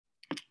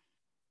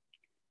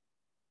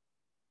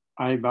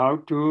I bow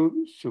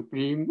to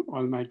Supreme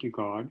Almighty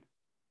God.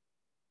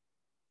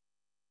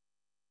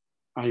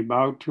 I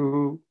bow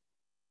to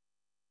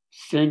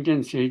saints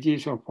and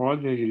sages of all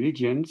the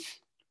religions.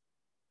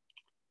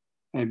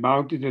 I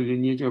bow to the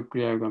lineage of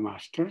Kriya Yoga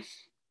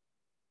masters.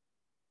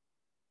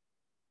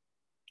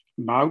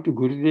 Bow to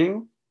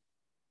Gurudev,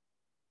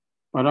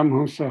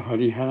 Paramhamsa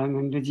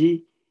Hariharananda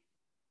ji,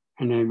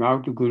 and I bow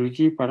to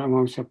Guruji,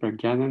 Paramhamsa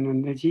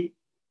Pragyanananda ji.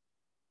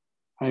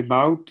 I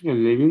bow to the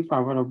living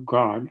power of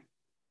God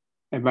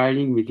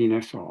abiding within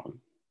us all.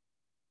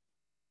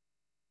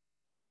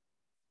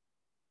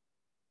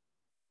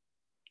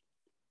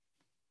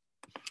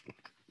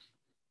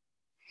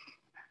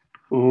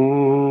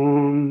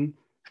 Om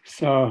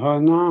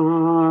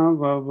Sahana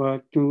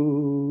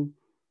Vavatu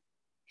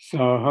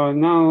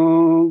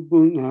Sahana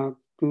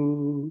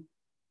Bhunaktu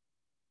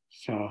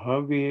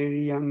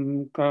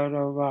Sahaviryam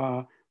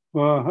Karava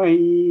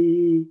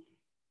Vahai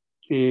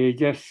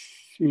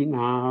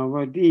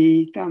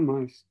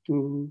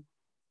Tejasvinavaditamastu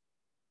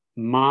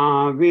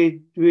Ma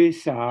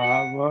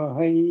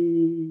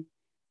Vidvisavahai.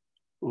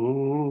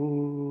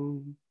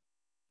 Om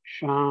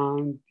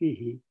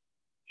Shanti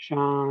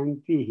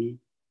Shanti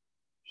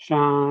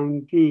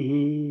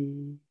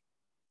Shanti.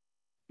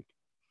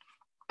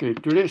 Okay,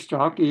 today's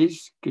talk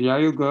is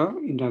Kriya Yoga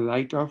in the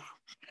light of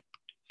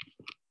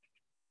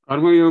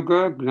Karma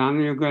Yoga,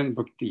 Gnana Yoga, and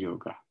Bhakti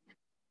Yoga.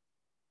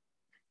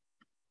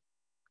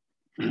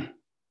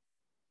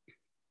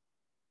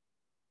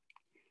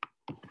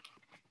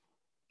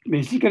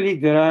 Basically,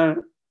 there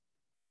are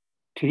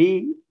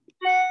three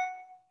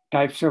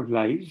types of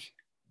lives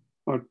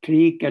or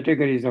three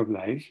categories of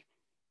lives.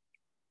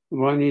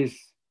 One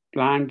is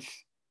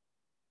plants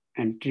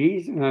and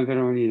trees,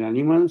 another one is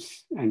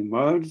animals and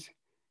birds,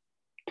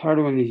 third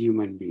one is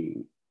human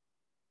being.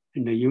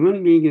 And the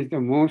human being is the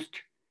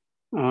most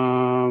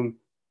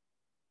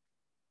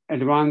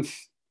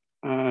advanced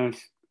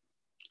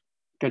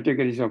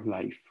categories of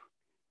life.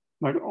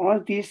 But all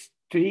these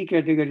three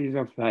categories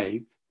of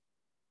life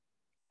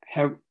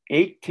have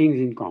 8 things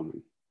in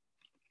common.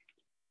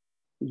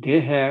 They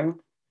have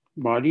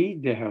body,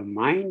 they have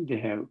mind, they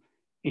have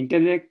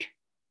intellect,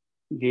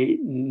 they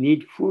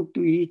need food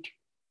to eat,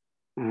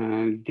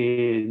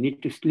 they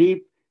need to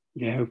sleep,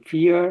 they have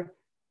fear,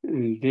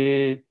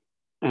 they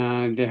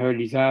have a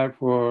desire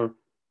for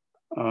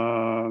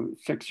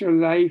sexual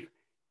life,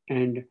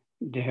 and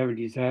they have a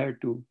desire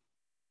to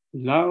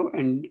love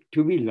and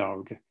to be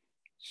loved.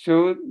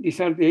 So these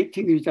are the 8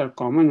 things which are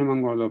common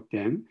among all of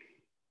them.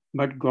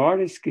 But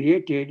God has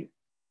created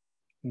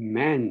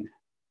man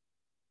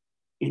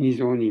in his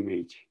own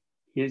image.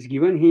 He has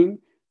given him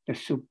the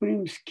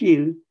supreme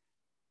skill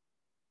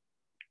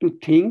to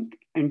think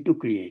and to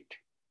create,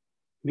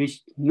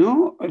 which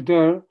no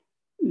other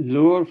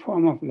lower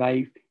form of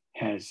life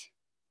has.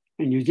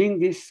 And using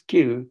this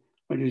skill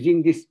or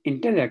using this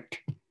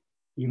intellect,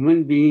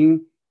 human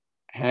being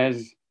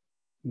has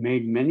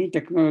made many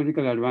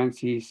technological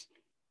advances,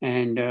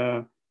 and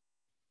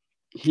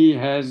he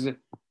has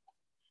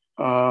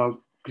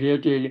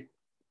created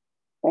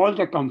all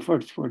the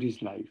comforts for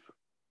his life.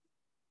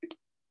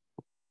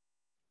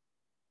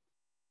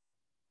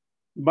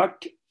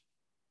 But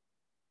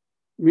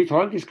with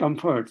all these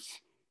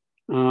comforts,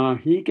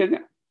 he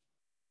can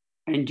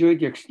enjoy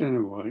the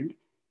external world,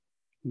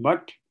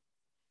 but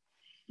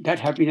that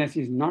happiness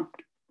is not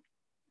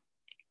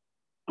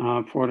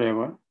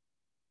forever.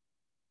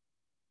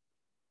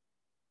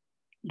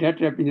 That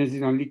happiness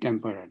is only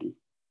temporary.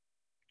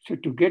 So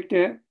to get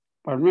a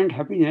permanent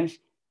happiness,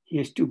 he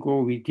has to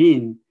go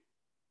within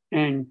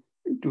and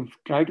to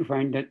try to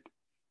find that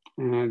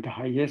the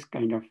highest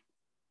kind of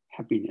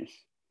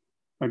happiness.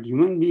 But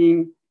human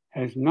being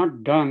has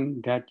not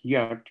done that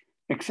yet,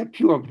 except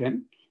few of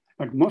them.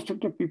 But most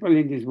of the people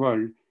in this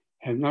world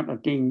have not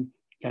attained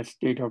that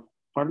state of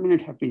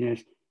permanent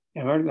happiness,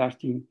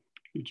 everlasting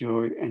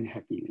joy and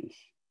happiness.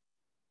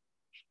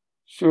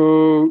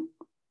 So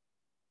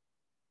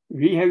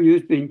we have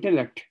used the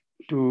intellect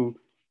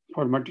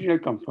for material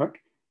comfort,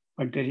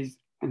 but there is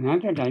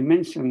another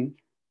dimension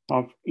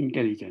of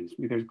intelligence,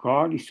 because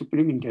God is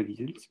supreme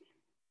intelligence.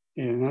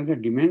 There is another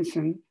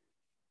dimension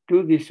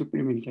to this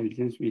supreme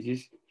intelligence, which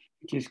is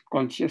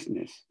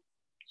consciousness.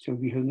 So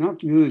we have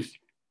not used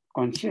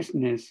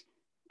consciousness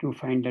to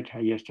find that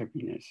highest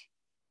happiness.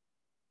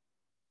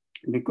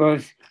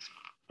 Because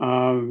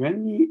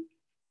when we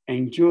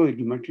enjoy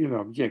the material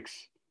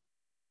objects,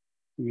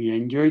 we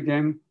enjoy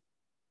them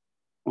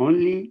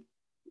only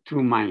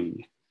through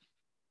mind.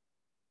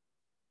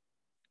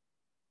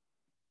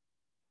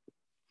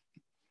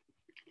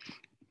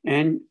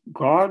 And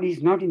God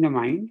is not in the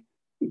mind.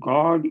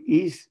 God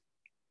is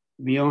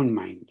beyond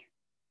mind.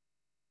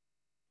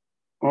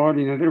 Or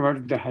in other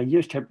words, the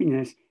highest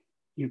happiness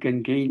you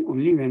can gain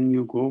only when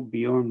you go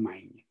beyond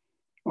mind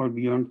or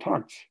beyond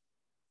thoughts.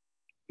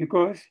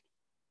 Because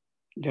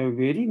the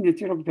very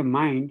nature of the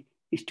mind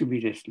is to be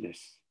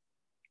restless.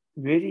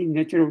 Very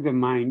nature of the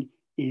mind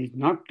is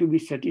not to be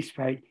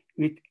satisfied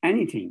with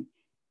anything.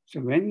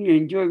 So when we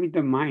enjoy with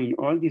the mind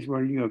all these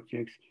worldly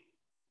objects,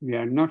 we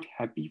are not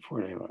happy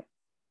forever.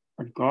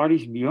 But God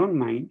is beyond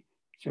mind.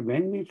 So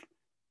when we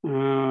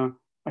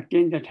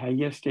attain that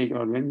higher state,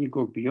 or when we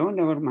go beyond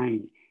our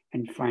mind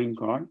and find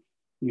God,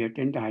 we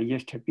attain the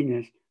highest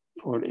happiness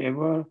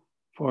forever,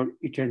 for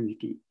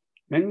eternity.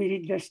 When we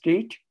reach that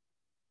state,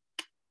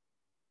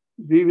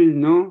 we will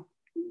know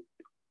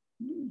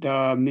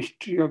the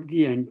mystery of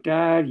the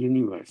entire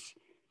universe.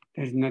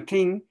 There's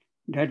nothing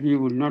that we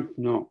would not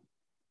know.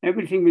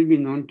 Everything will be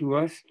known to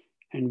us,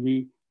 and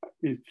we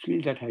will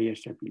feel that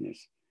highest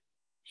happiness.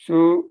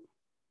 So,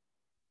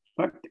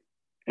 but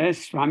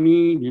as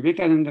Swami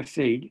Vivekananda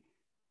said,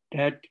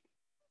 that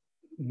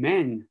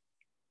man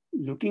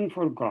looking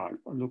for God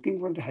or looking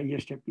for the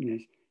highest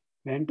happiness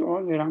went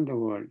all around the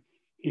world.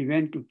 He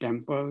went to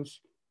temples,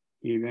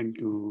 he went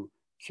to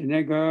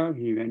synagogue,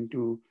 he went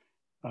to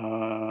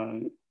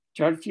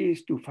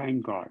churches to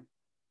find God.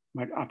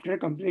 But after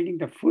completing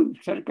the full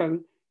circle,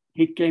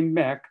 he came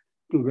back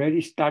to where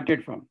he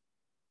started from.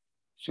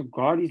 So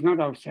God is not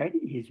outside,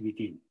 he is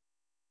within.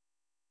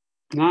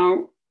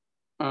 Now,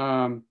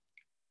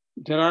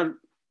 there are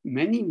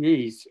many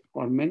ways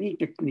or many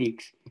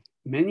techniques,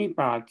 many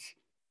paths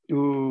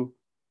to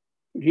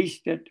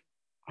reach that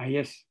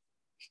highest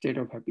state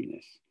of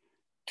happiness.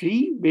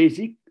 3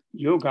 basic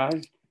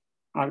yogas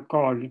are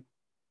called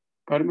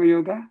Karma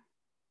Yoga,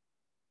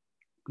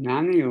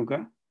 Jnana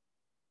Yoga,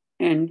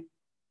 and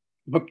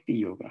Bhakti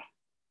Yoga.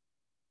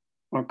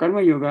 Or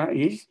Karma Yoga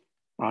is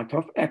path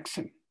of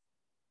action.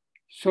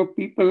 So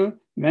people,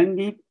 when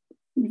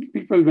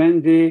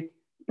they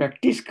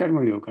practice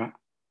Karma Yoga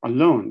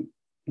alone,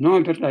 no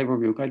other type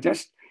of yoga,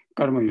 just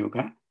Karma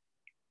Yoga,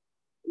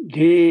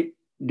 they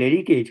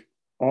dedicate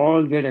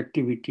all their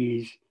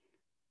activities,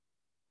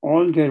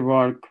 all their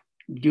work,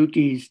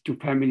 duties to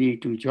family,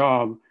 to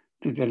job,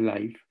 to their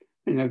life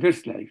and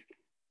others' life.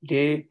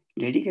 They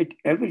dedicate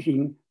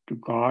everything to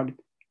God,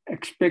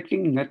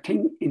 expecting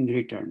nothing in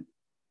return,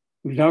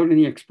 without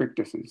any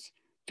expectations.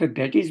 So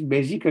that is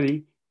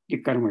basically the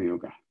Karma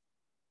Yoga.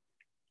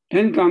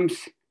 Then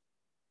comes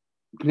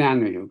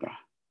Jnana Yoga.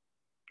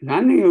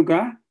 Jnana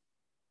Yoga,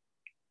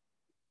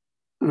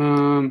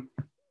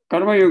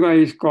 Karma Yoga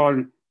is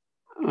called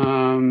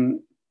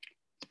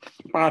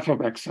path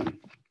of action.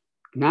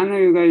 Jnana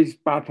Yoga is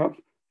path of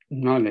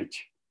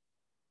knowledge.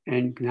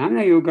 And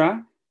Jnana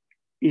Yoga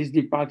is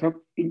the path of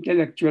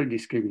intellectual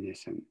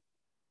discrimination.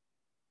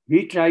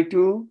 We try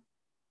to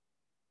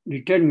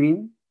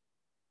determine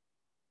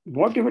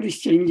whatever is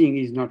changing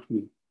is not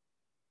me.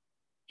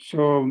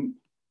 So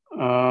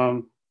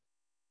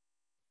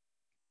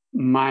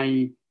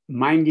my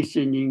mind is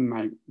changing,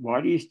 my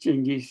body is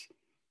changes.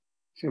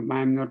 So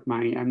I'm not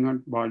mind, I'm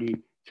not body.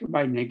 So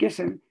by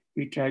negation,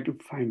 we try to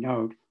find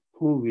out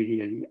who we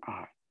really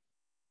are.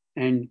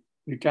 And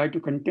we try to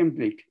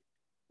contemplate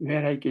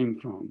where I came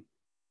from.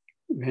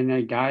 When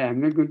I die,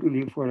 I'm not going to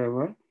live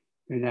forever.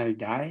 When I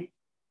die,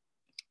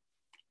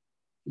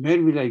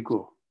 where will I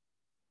go?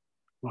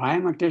 Why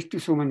am I attached to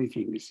so many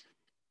things?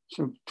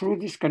 So through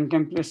this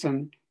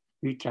contemplation,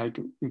 people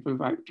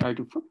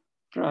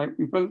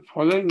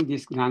following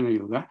this Jnana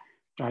Yoga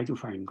try to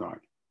find God.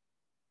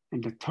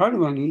 And the third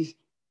one is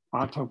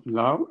path of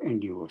love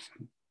and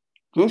devotion.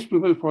 Those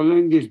people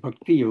following this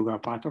Bhakti Yoga,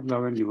 path of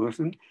love and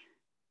devotion,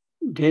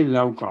 they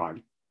love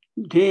God.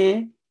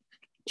 They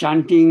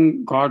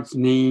chanting God's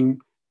name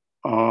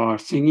or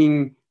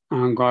singing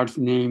God's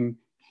name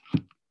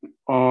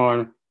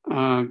or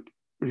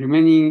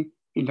remaining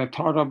in the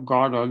thought of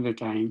God all the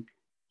time,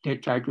 they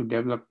try to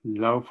develop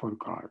love for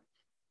God.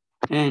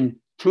 And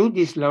through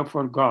this love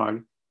for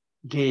God,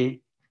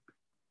 they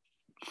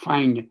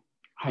find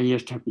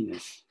highest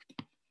happiness.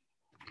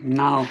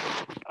 Now,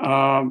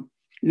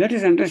 let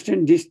us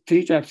understand these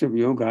 3 types of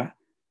yoga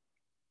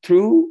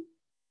through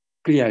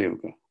Kriya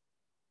Yoga.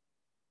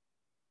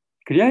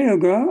 Kriya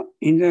Yoga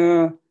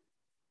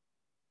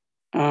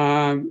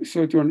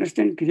so to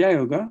understand Kriya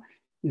Yoga,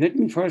 let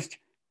me first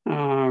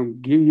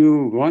give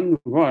you one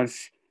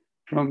verse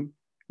from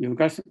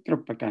Yoga Sutra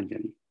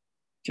Patanjali,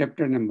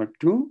 chapter number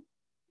 2,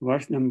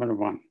 verse number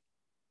 1.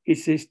 It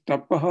says,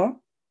 Tapaha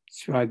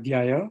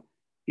Swadhyaya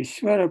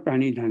Ishvara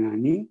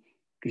Pranidhanani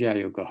Kriya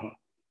Yoga.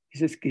 It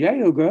says, Kriya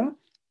Yoga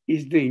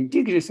is the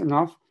integration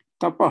of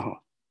Tapaha.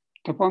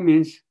 Tapa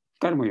means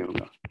Karma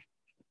Yoga.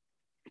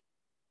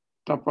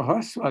 Tapaha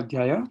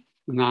Swadhyaya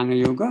Jnana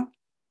Yoga,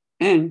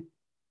 and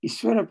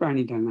Ishvara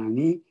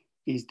Pranidhanani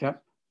is the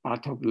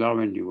path of love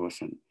and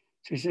devotion.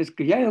 So it says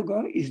Kriya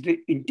Yoga is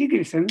the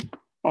integration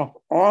of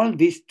all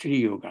these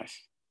 3 yogas.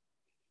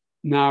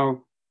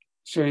 Now,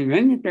 so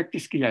when we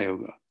practice Kriya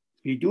Yoga,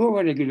 we do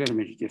our regular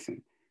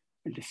meditation.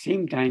 At the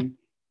same time,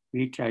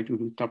 we try to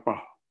do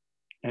tapaha.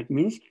 That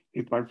means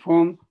we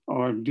perform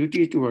our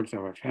duty towards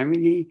our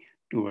family,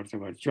 towards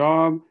our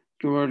job,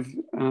 towards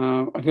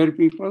other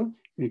people.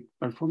 We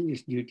perform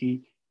this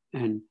duty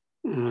and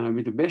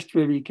with the best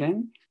way we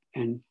can,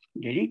 and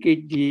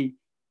dedicate the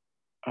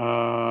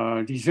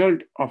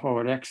result of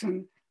our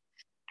action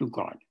to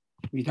God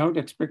without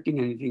expecting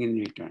anything in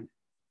return.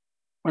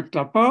 But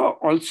tapa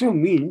also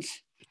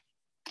means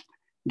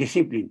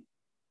discipline.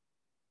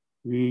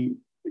 We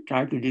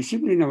try to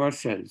discipline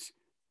ourselves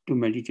to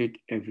meditate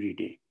every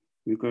day,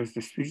 because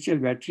the spiritual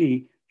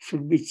battery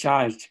should be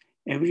charged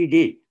every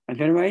day.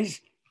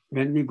 Otherwise,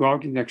 when we go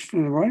out in the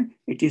external world,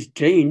 it is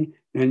drained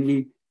when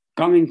we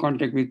come in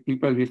contact with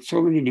people with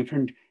so many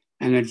different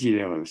energy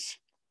levels.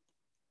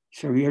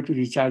 So we have to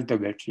recharge the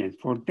battery, and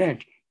for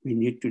that, we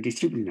need to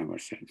discipline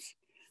ourselves.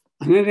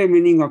 Another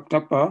meaning of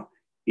tapa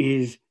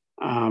is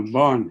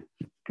burn,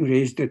 to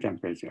raise the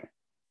temperature.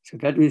 So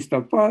that means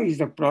tapa is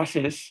the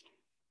process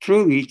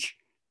through which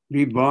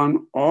we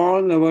burn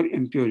all our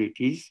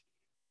impurities,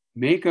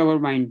 make our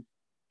mind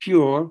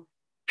pure,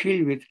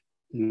 filled with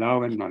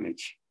love and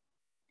knowledge.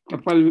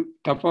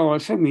 Tapa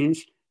also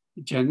means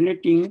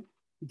generating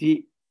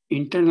the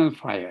internal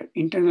fire,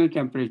 internal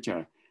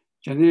temperature,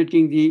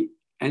 generating the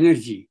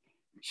energy.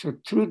 So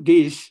through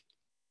this,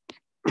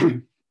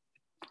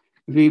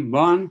 we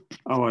burn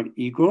our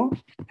ego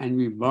and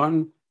we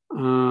burn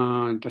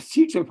the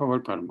seeds of our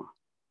karma.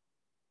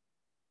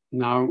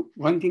 Now,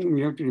 one thing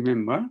we have to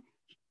remember,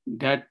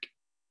 that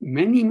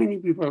many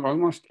people,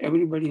 almost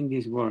everybody in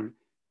this world,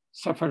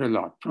 suffer a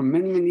lot. From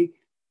many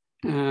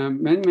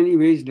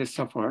ways they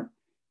suffer.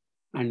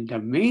 And the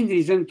main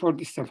reason for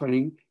this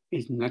suffering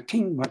is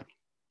nothing but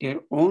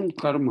their own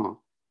karma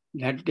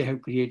that they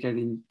have created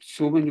in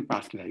so many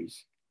past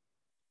lives.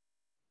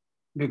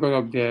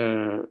 Because of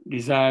their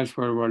desires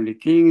for worldly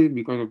things,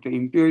 because of the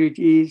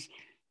impurities,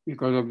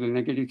 because of the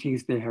negative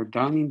things they have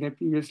done in their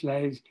previous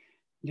lives,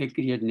 they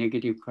create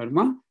negative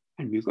karma,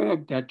 and because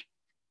of that,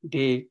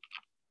 they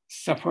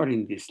suffer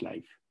in this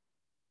life.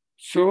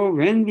 So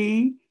when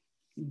we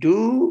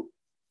do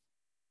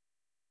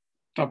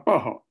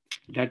tapaha,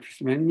 that's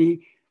when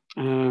we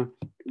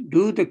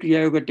do the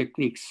Kriya Yoga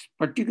techniques,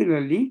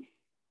 particularly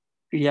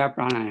Kriya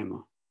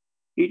Pranayama,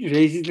 it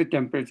raises the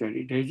temperature,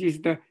 it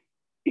raises the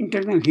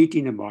internal heat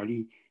in the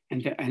body,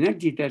 and the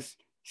energy that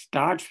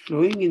starts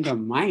flowing in the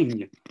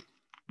mind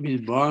will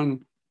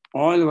burn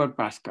all our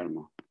past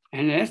karma.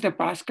 And as the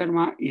past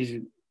karma is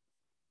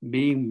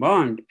being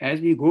burned,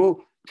 as we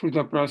go through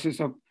the process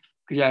of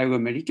Kriya Yoga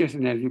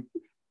meditation, as we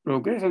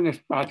progress on this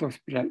path of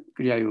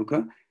Kriya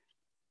Yoga,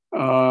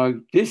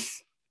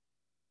 this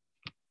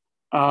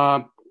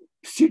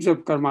seeds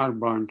of karma are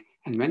burned.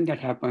 And when that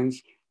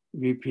happens,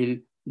 we feel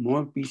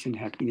more peace and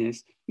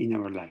happiness in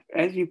our life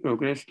as we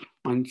progress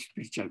on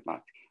spiritual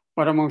path.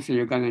 Paramahansa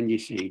Yogananda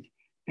said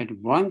that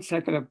one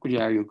cycle of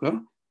Kriya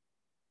Yoga,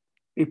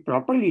 if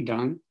properly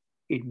done,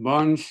 it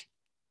burns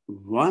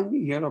 1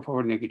 year of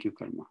our negative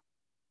karma.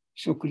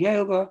 So Kriya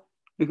Yoga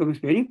becomes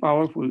very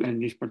powerful,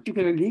 and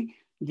particularly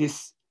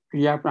this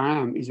Kriya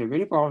Pranayam is a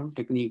very powerful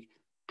technique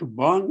to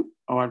burn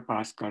our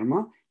past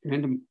karma.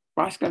 When the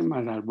past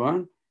karmas are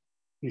burned,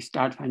 we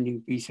start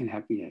finding peace and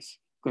happiness,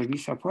 because we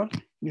suffer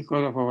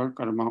because of our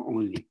karma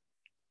only.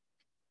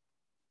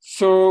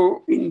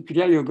 So in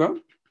Kriya Yoga,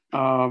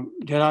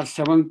 there are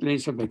 7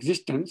 planes of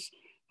existence,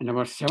 and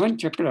our 7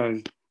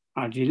 chakras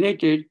are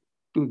related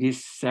to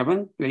these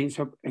 7 planes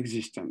of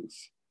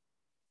existence.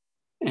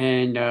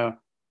 And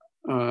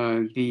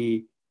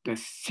the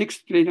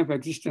 6th plane of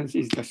existence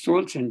is the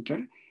soul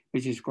center,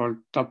 which is called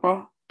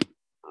tapa.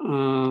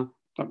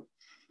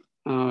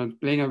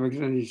 Plane of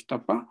existence is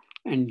tapa,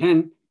 and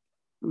then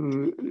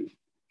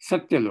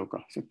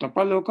Satyaloka. So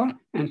Tapaloka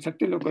and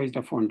Satyaloka is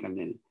the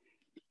fontanel.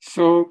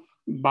 So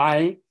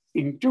by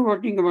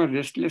introverting our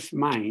restless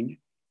mind,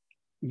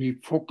 we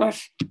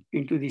focus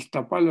into this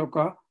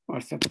Tapaloka or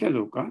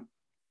Satyaloka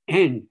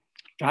and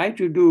try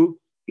to do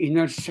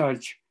inner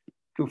search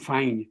to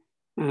find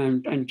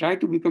and try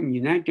to become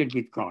united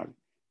with God.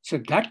 So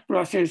that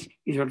process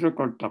is also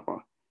called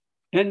tapa.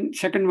 Then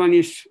second one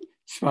is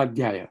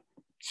Swadhyaya.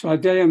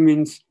 Swadhyaya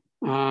means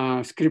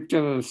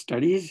scriptural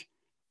studies,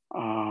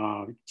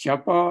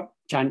 japa,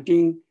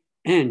 chanting,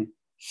 and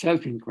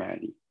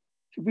self-inquiry.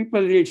 So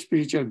people read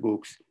spiritual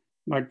books,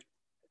 but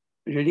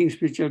reading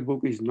spiritual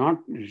book is not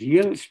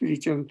real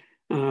spiritual,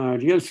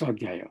 real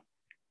Swadhyaya.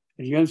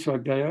 Real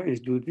Swadhyaya is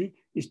to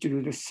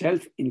do the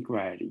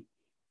self-inquiry.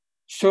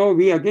 So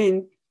we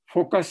again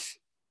focus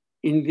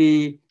in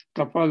the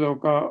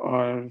Tapaloka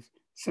or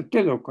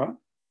Satyaloka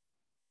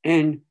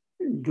and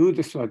do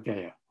the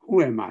Swadhyaya.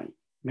 Who am I?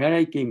 Where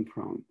I came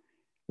from?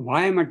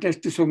 Why am I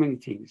attached to so many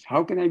things?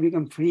 How can I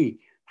become free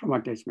from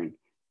attachment?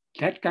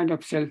 That kind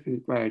of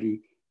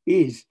self-inquiry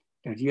is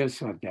the real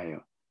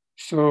Swadhyaya.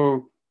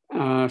 So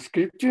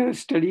scripture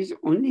studies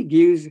only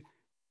gives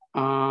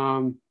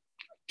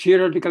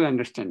theoretical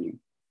understanding.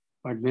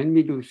 But when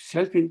we do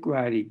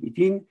self-inquiry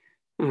within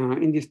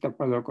in this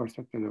Tapaloka or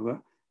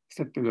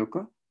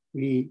Satyaloka,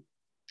 we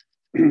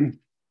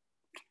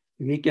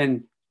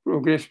can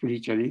progress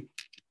spiritually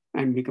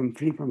and become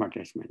free from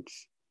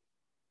attachments.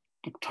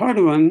 The third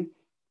one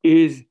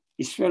is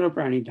Isvara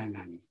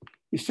Pranidhanani.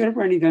 Isvara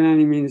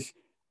Pranidhanani means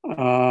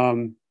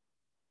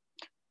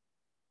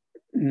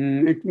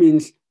it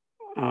means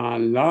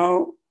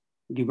love,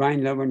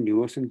 divine love and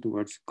devotion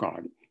towards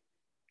God.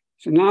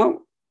 So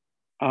now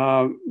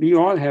we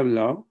all have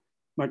love,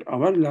 but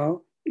our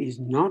love is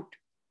not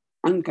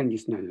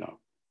unconditional love.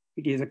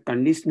 It is a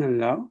conditional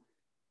love.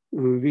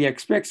 We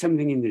expect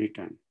something in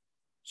return.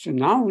 So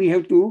now we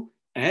have to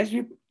if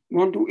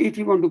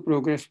we want to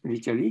progress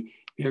spiritually,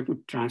 we have to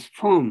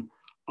transform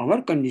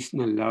our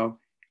conditional love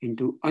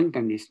into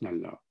unconditional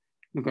love.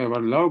 Because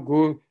our love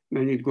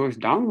when it goes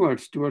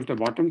downwards towards the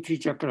bottom three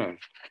chakras,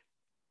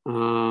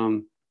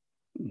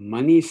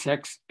 money,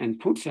 sex, and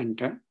food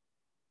center,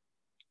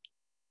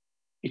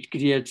 it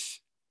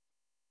creates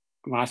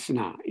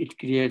vasana, it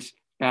creates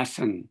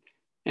passion,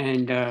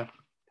 and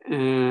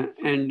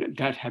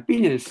that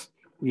happiness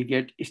we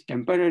get is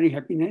temporary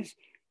happiness.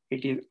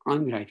 It is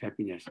unripe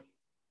happiness.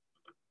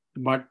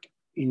 But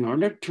in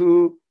order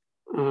to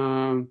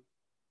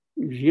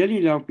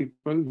really love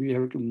people, we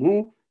have to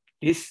move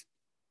this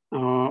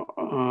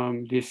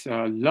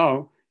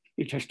love.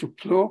 It has to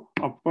flow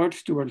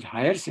upwards towards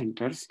higher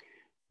centers,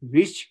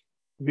 which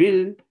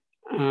will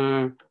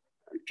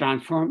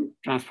transform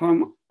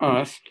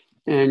us,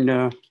 and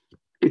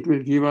it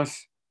will give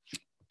us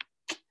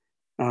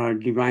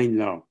divine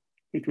love.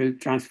 It will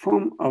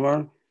transform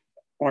our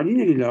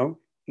ordinary love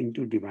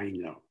into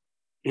divine love,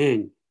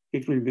 and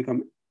it will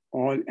become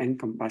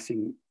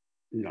all-encompassing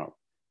love.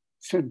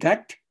 So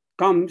that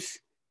comes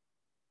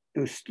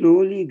to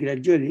slowly,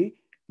 gradually,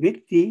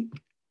 with the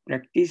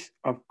practice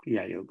of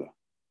Kriya Yoga.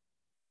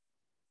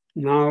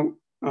 Now,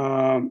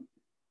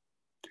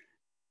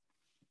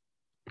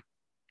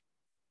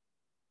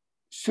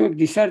 so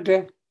these are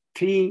the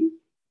three,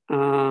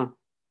 and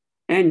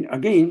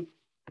again,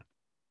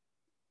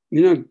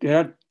 there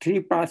are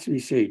three paths we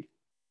said.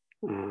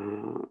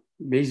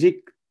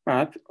 Basic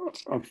path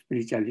of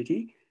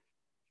spirituality,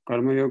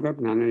 Karma Yoga,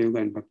 Jnana Yoga,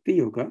 and Bhakti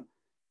Yoga.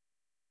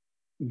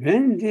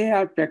 When they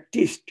are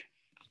practiced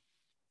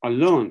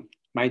alone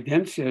by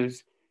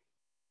themselves,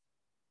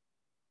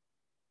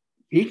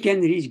 we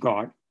can reach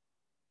God,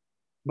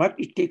 but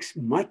it takes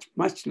much,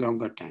 much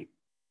longer time.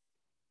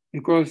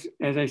 Because,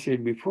 as I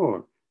said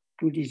before,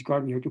 to reach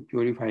God, we have to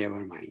purify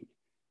our mind.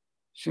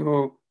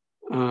 So,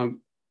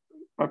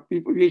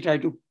 we try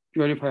to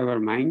purify our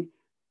mind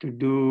to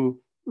do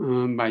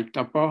by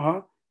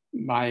tapaha,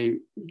 by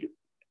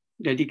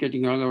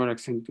dedicating all our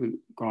action to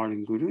God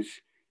and Gurus.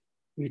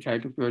 We try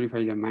to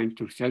purify the mind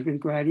through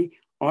self-inquiry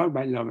or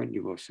by love and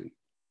devotion.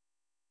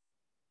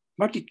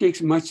 But it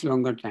takes much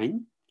longer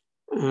time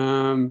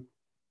in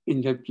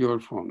the pure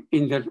form,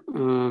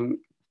 when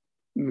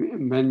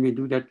we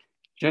do that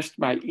just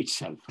by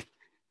itself.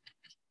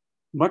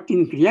 But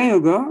in Kriya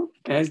Yoga,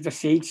 as the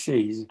sage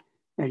says,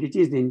 that it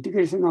is the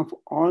integration of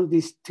all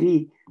these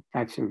three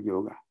types of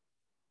yoga.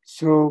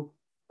 So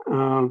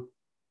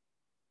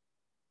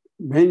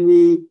when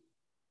we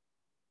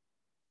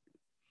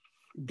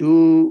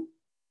do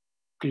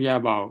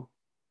Kriya Bhav,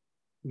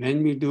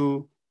 when we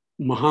do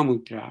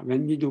Mahamudra,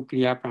 when we do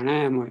Kriya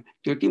Pranayama,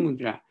 Jyoti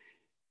Mudra,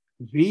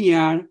 we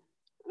are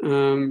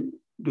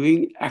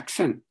doing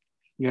action.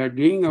 We are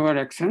doing our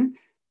action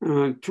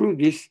through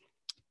this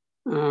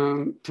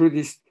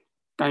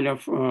kind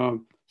of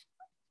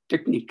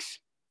techniques.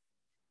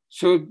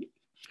 So,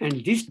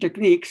 and these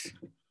techniques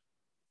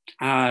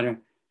are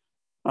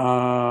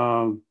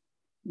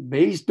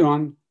based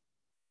on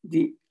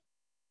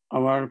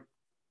our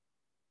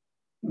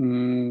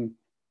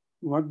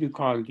what we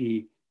call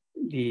based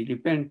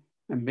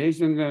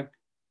on the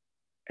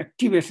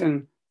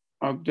activation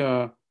of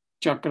the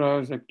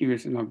chakras,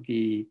 activation of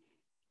the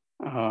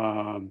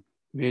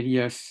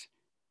various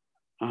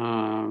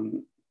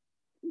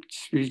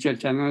spiritual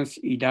channels,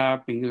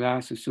 Ida,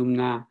 Pingala,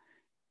 Susumna,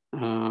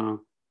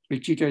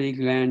 pituitary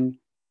gland,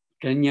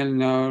 cranial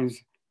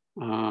nerves,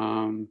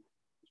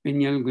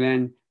 pineal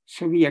gland.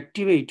 So we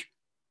activate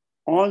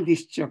all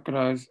these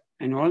chakras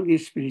and all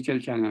these spiritual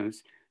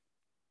channels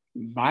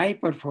by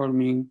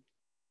performing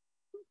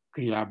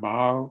Kriya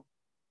Bhav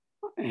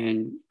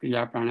and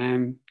Kriya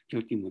Pranayam,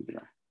 Jyoti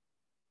Mudra.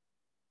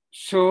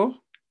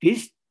 So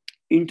these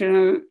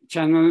internal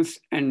channels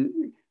and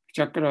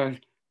chakras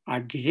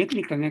are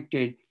directly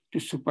connected to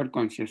super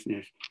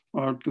consciousness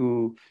or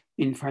to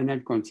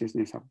infinite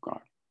consciousness of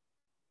God.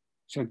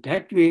 So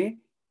that way,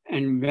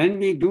 and when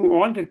we do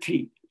all the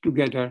three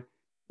together,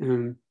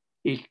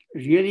 it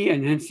really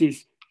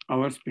enhances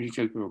our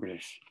spiritual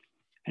progress.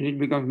 And it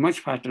becomes much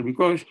faster,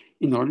 because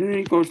in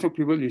ordinary course of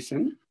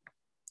evolution,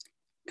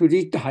 to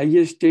reach the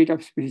highest state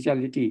of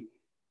spirituality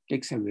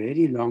takes a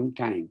very long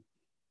time,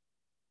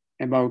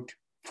 about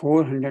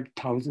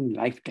 400,000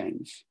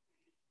 lifetimes.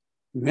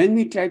 When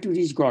we try to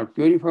reach God,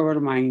 purify our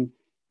mind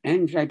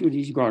and try to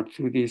reach God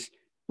through this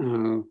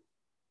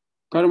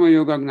Karma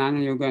Yoga,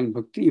 Jnana Yoga, and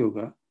Bhakti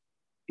Yoga,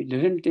 it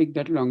doesn't take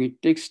that long.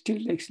 It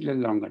still takes a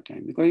little longer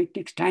time, because it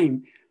takes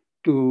time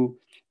to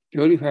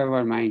purify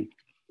our mind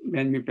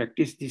when we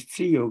practice these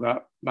three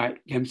yoga by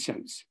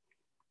themselves.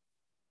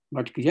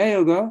 But Kriya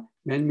Yoga,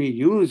 when we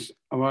use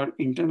our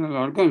internal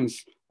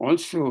organs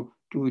also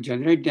to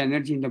generate the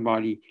energy in the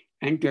body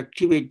and to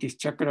activate these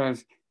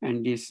chakras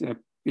and this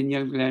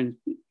pineal gland,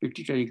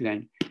 pituitary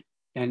gland,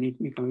 then it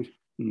becomes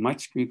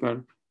much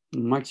quicker,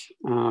 much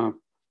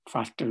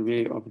faster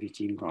way of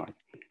reaching God.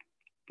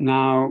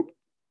 Now,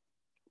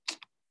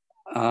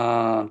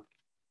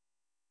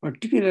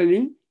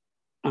 particularly,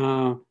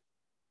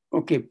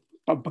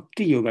 of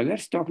Bhakti Yoga.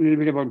 Let's talk a little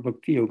bit about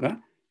Bhakti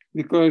Yoga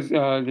because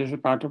there's a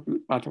part of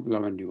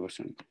love and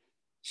devotion.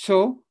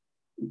 So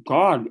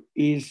God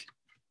is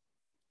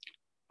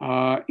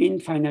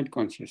infinite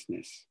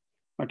consciousness,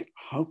 but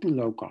how to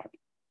love God?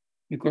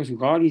 Because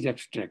God is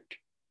abstract,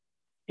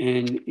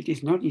 and it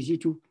is not easy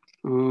to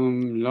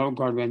love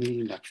God when He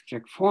is in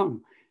abstract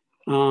form.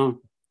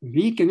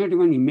 We cannot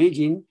even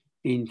imagine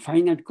the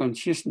infinite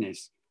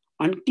consciousness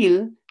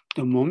until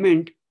the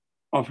moment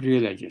of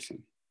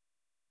realization.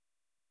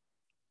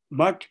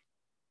 But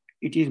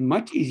it is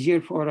much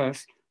easier for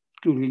us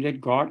to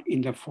relate God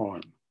in the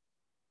form.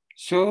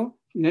 So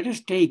let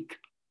us go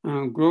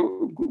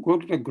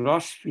to the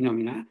gross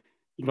phenomena,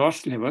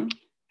 gross level,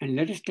 and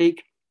let us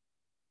take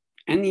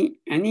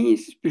any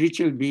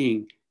spiritual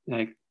being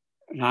like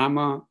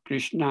Rama,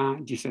 Krishna,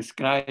 Jesus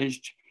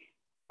Christ,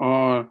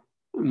 or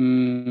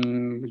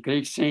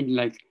great saint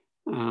like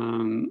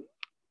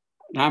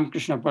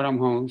Ramakrishna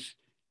Paramhans.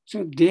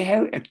 So they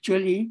have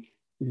actually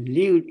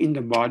lived in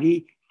the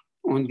body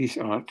on this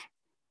earth.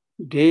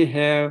 They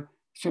have,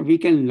 so we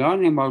can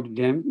learn about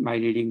them by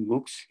reading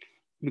books.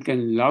 We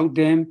can love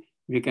them,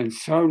 we can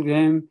serve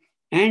them,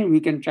 and we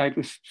can try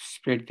to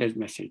spread that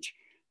message.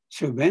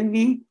 So when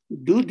we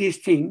do this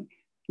thing,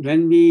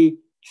 when we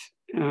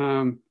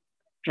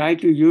try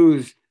to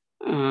use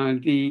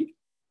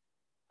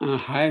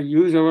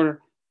use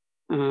our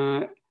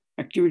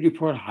activity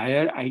for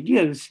higher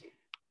ideals,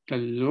 the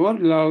lower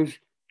loves,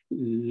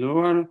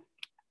 lower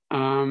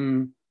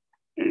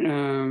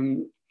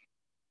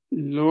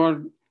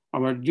lower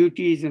our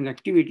duties and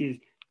activities,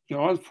 they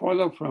all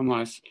follow from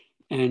us,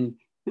 and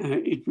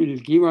it will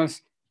give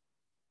us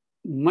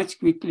much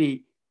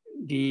quickly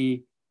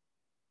the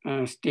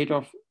state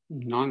of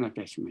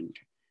non-attachment.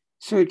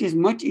 So it is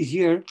much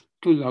easier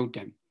to love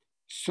them.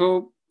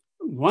 So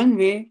one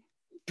way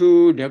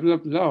to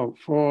develop love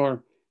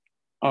for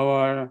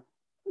our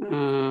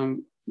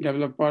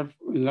develop our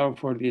love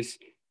for these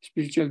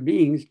spiritual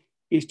beings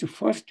is to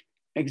first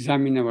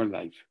examine our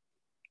life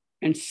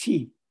and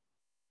see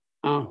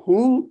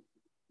who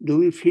do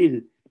we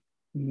feel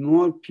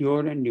more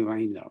pure and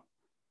divine love.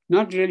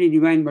 Not really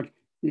divine, but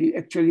we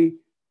actually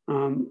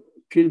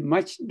feel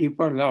much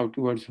deeper love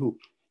towards who.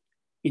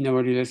 In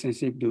our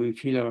relationship, do we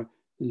feel our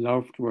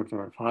love towards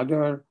our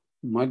father,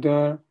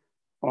 mother,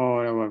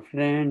 or our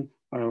friend,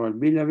 or our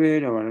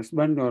beloved, or our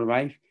husband, or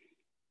wife?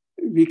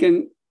 We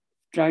can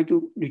try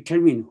to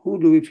determine who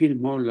do we feel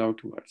more love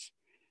towards.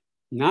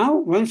 Now,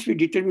 once we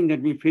determine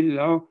that we feel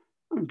love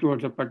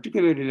towards a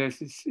particular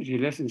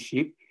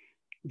relationship,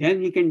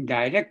 then we can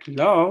direct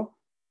love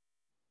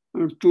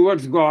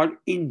towards God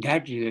in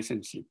that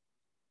relationship.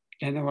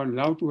 Then our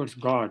love towards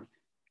God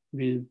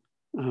will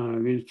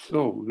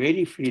flow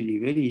very freely,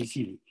 very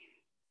easily.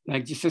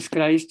 Like Jesus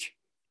Christ,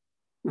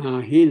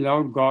 he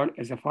loved God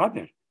as a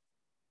father.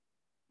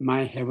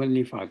 My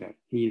heavenly father,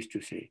 he used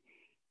to say.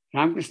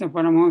 Ramakrishna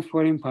Paramahamsa,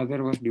 for him,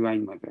 father was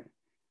divine mother.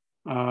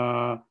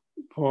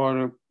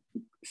 For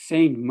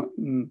Saint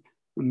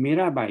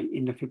Mirabai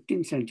in the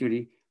 15th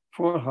century,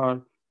 for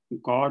her,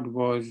 God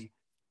was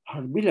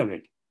her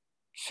beloved.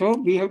 So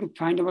we have to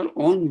find our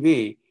own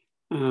way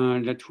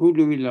that who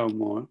do we love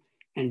more,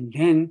 and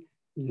then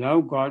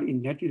love God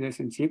in that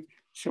relationship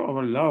so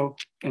our love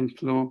can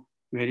flow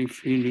very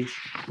freely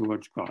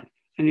towards God.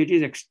 And it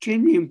is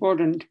extremely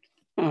important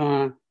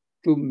to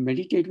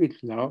meditate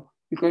with love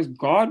because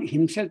God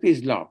himself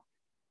is love.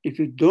 If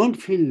you don't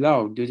feel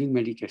love during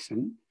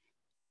meditation,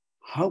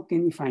 how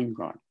can you find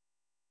God?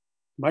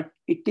 But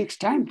it takes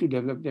time to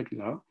develop that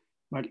love.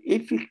 But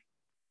if we,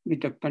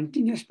 with the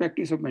continuous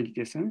practice of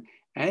meditation,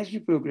 as we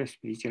progress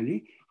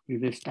spiritually, we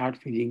will start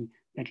feeling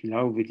that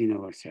love within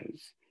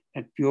ourselves,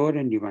 that pure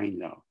and divine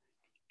love.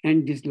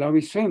 And this love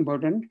is so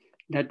important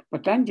that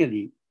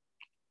Patanjali,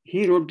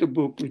 he wrote the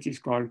book which is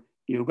called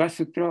Yoga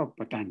Sutra of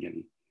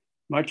Patanjali.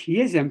 But he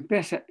has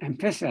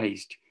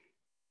emphasized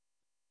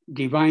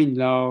divine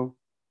love,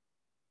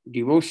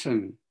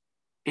 devotion,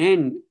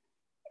 and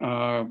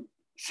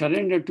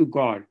surrender to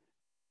God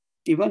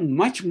even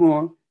much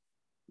more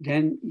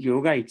than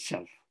yoga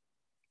itself.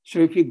 So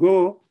if you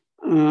go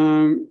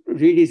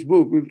read his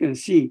book, we can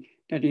see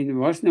that in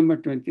verse number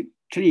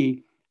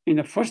 23, in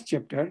the first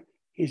chapter,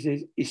 he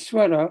says,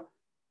 Iswara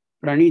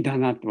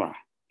pranidhanatva.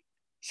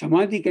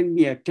 Samadhi can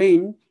be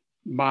attained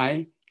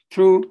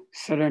through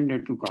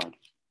surrender to God.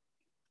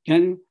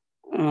 Then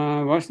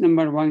verse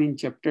number 1 in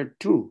chapter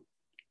 2,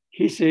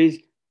 he says,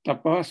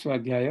 Tapa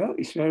swadhyaya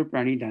iswara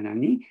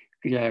pranidhanani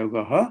kriya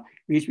yoga,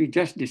 which we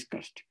just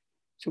discussed.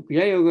 So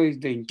kriya yoga is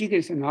the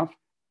integration of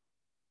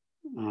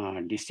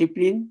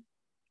discipline,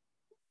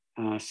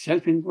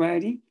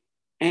 self-inquiry,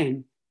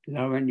 and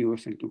love and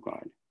devotion to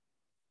God.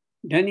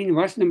 Then in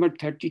verse number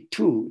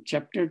 32,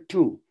 chapter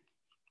 2,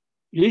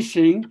 he is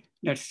saying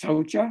that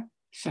Saucha,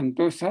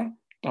 Santosa,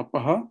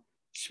 Tapaha,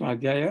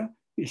 Swadhyaya,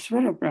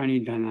 Iswara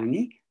Prani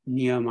Dhanani,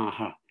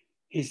 Niyamaha.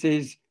 He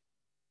says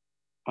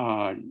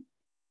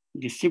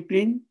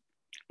discipline.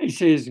 He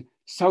says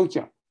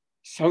Saucha.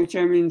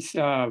 Saucha means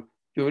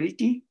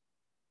purity,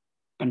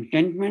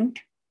 contentment,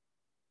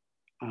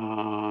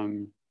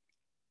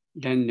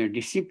 then the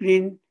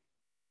discipline,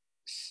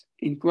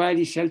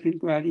 inquiry,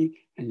 self-inquiry,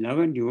 and love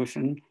and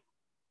devotion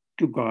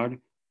to God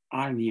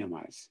are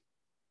niyamas.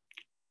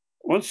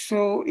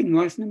 Also in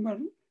verse number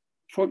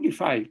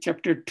 45,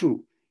 chapter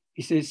 2,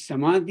 he says,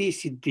 Samadhi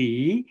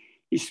Siddhi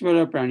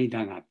Isvara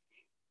Pranidhanat.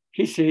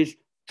 He says,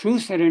 through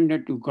surrender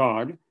to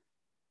God,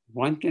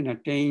 one can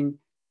attain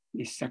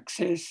the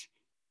success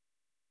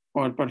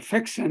or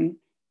perfection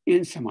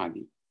in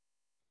Samadhi.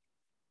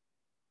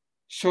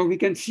 So we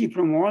can see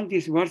from all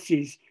these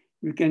verses,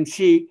 we can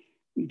see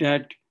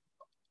that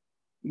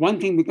one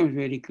thing becomes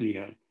very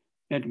clear,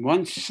 that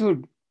one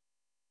should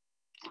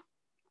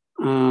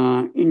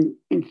one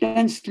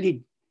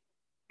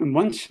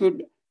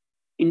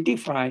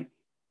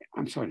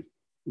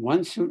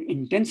should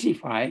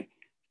intensify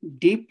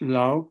deep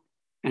love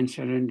and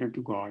surrender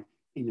to God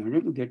in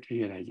order to get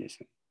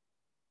realization.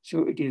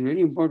 So it is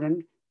very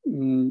important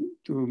to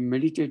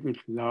meditate with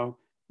love.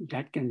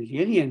 That can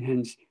really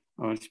enhance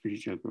our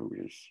spiritual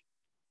progress.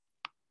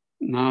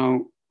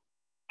 Now,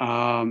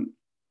 out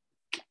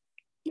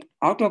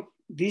of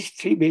these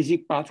three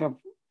basic paths of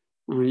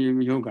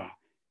yoga,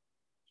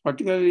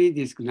 particularly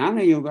this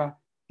Gnana Yoga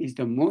is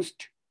the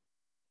most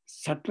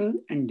subtle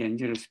and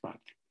dangerous path.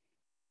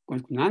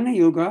 Because Gnana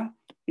Yoga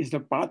is the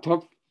path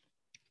of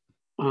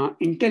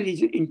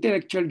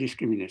intellectual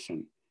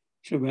discrimination.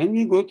 So when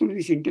we go through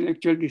this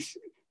intellectual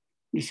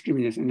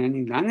discrimination, and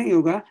in Gnana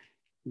Yoga,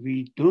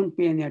 we don't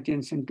pay any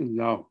attention to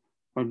love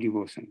or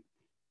devotion.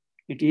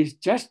 It is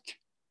just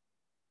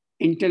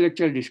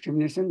intellectual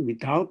discrimination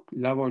without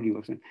love or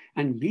devotion.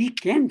 And we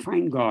can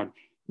find God.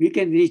 We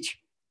can reach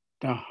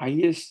the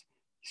highest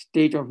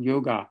state of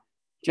yoga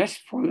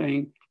just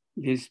following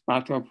this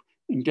path of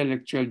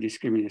intellectual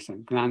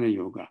discrimination, Gnana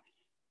Yoga.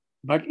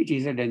 But it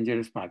is a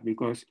dangerous path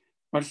because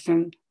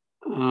person,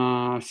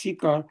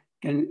 seeker,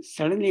 can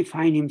suddenly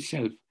find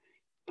himself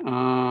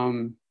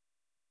in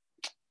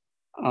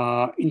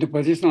the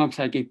possession of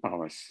psychic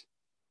powers.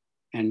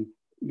 And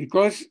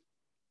because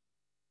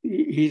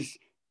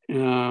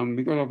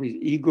because of his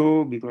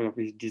ego, because of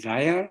his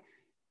desire,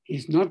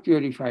 he's not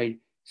purified,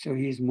 so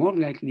he is more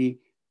likely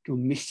to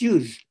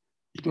misuse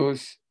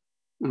those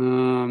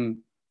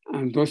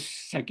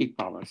psychic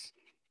powers.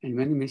 And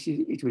when he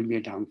misuses, it will be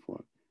a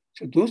downfall.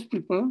 So those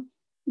people,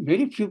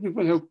 very few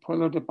people have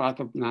followed the path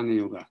of Gnana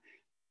Yoga,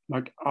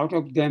 but out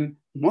of them,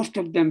 most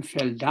of them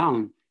fell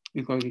down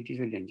because it is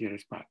a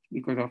dangerous path,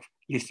 because of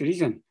this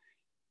reason.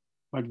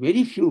 But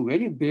very few,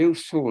 very brave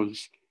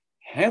souls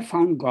have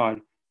found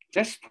God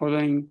just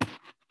following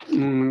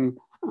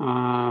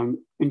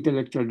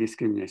intellectual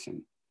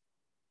discrimination.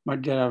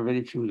 But there are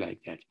very few like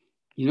that.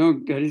 You know,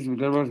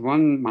 there was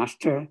one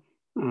master,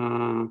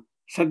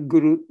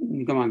 Sadguru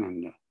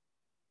Nigamananda.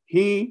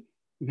 He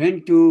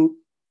went to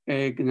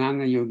a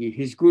Gnana Yogi.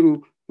 His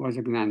guru was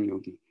a Gnana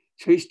Yogi.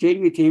 So he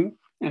stayed with him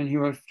and he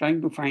was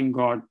trying to find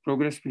God,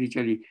 progress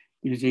spiritually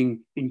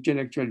using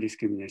intellectual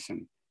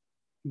discrimination.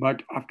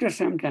 But after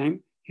some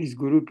time, his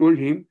guru told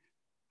him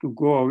to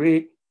go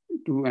away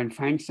and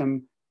find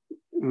some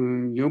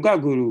yoga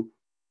guru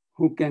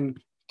who can,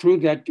 through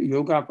that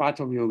yoga, path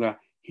of yoga,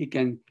 he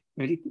can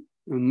very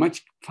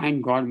much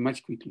find God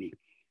much quickly.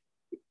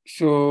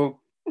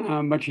 So,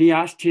 but he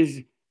asked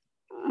his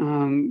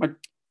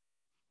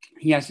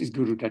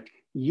guru that,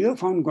 you have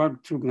found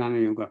God through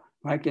Gnana Yoga,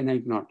 why can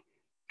I not?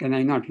 Can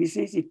I not? He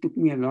says, it took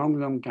me a long,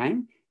 long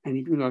time, and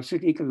it will also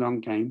take a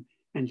long time,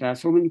 and there are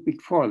so many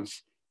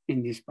pitfalls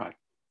in this path.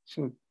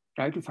 So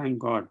try to find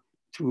God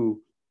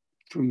through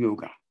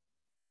yoga.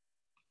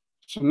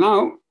 So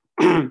now,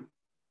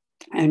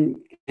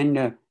 when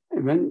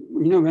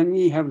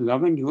we have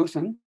love and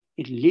devotion,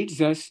 it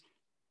leads us,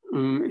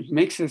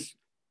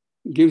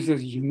 gives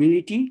us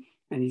humility,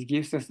 and it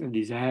gives us a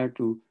desire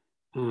to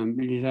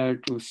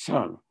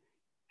serve.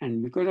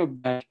 And because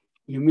of that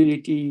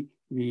humility,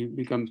 we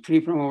become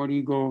free from our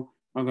ego,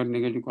 our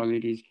negative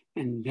qualities,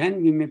 and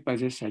then we may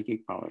possess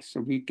psychic powers.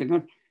 So we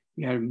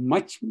are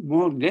much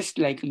less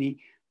likely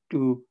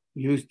to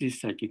use these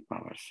psychic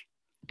powers.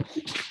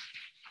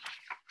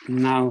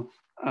 Now,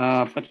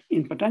 but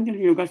in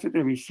Patanjali Yoga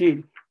Sutra, we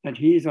see that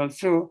he is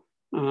also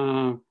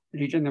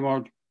written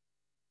about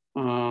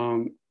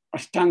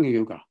Ashtanga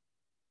Yoga,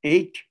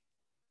 8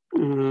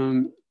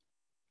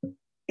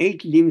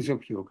 limbs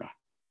of yoga.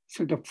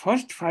 So the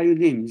first 5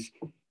 limbs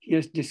he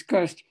has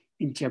discussed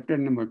in chapter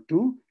number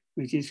 2,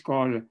 which is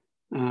called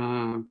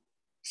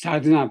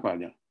Sadhana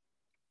Pada.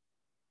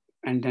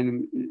 And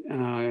then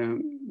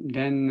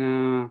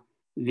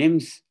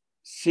limbs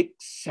 6,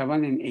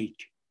 7, and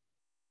 8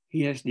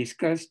 he has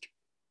discussed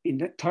in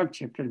the 3rd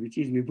chapter, which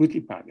is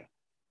Vibhuti Pada.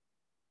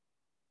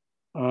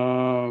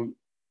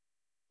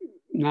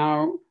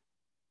 Now,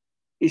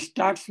 it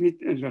starts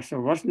with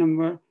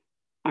limb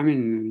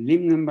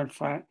number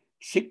 5,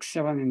 6,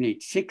 7, and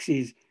 8. 6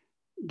 is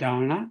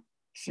dharana,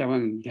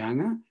 7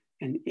 dhyana,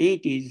 and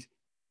 8 is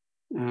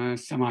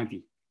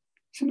samadhi.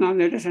 So now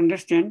let us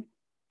understand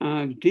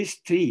these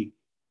 3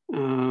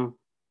 and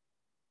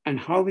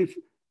how we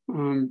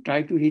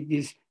try to read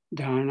this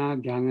dharana,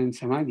 dhyana, and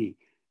samadhi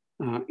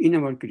in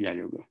our Kriya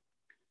Yoga.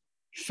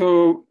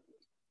 So,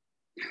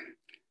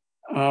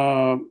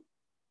 dharana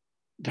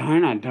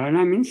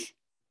means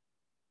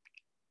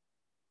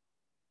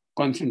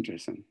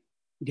concentration.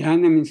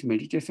 Dhyana means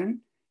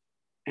meditation,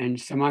 and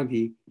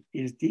samadhi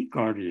is the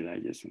God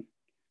realization.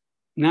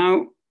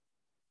 Now,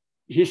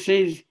 he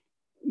says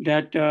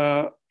that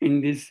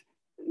in this,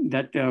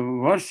 that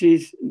verse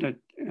is that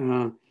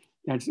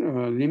that's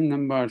limb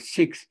number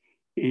 6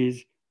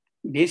 is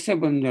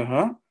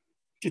Desabandha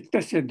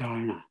Chittasya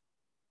Dharana.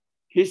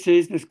 He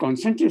says this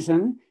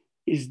concentration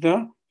is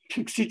the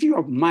fixity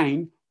of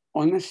mind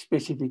on a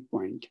specific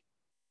point.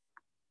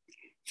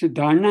 So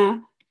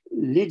dharana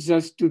leads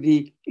us to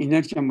the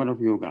inner chamber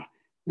of yoga.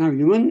 Now,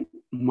 human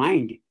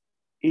mind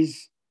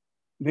is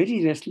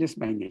very restless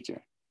by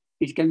nature.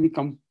 It can be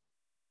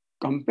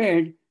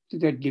compared to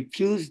the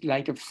diffused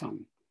light of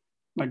sun.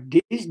 But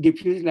this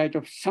diffused light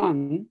of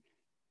sun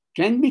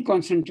can be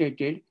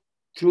concentrated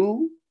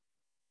through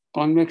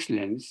convex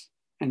lens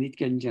and it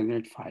can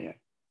generate fire.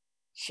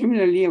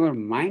 Similarly, our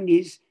mind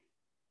is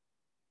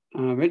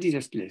very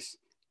restless.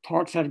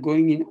 Thoughts are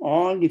going in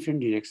all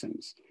different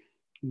directions,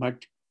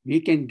 but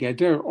we can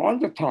gather all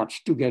the thoughts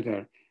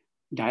together,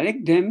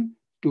 direct them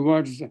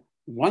towards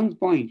one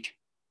point.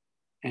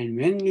 And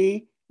when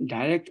we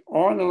direct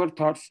all our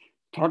thoughts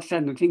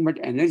are nothing but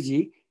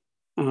energy.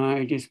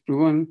 It is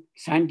proven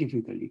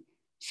scientifically.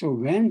 So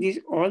when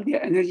all the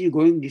energy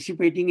going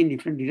dissipating in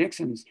different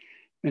directions,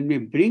 when we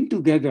bring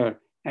together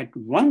at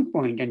one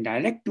point and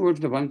direct towards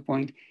the one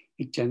point,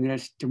 it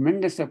generates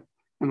tremendous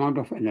amount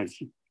of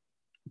energy.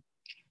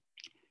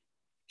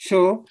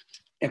 So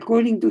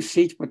according to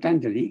Sage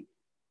Patanjali,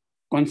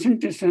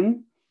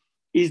 concentration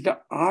is the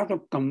art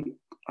of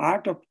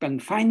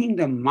confining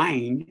the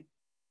mind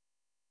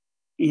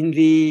in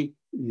the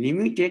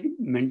limited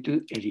mental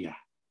area.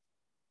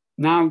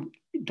 Now,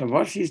 the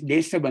verse is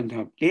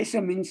Desabandha.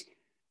 Desa means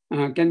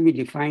can be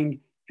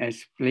defined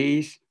as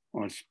place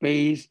or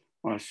space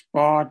or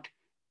spot.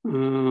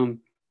 And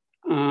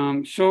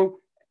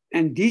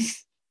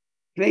this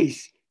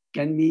place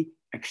can be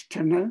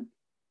external,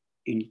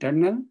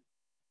 internal,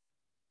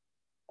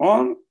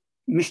 or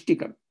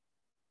mystical.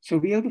 So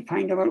we have to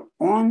find our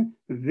own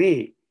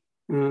way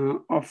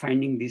of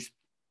finding this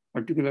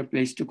particular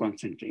place to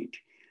concentrate.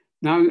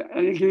 Now,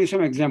 I'll give you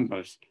some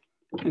examples.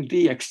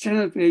 The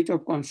external place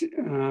of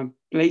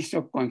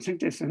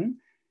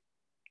concentration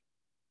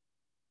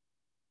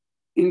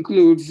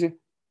includes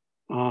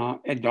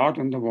a dot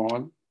on the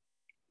wall,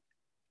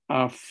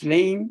 a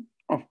flame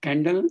of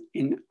candle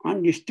in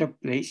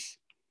undisturbed place,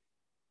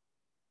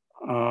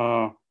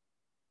 a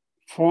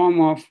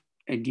form of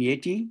a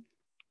deity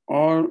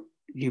or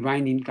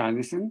divine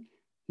incarnation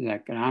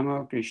like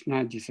Rama,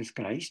 Krishna, Jesus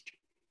Christ,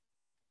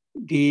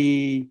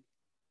 the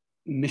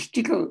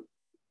mystical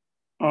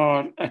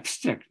or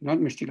abstract, not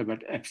mystical,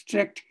 but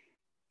abstract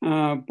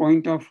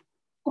point of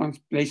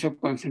place of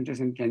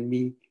concentration can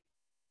be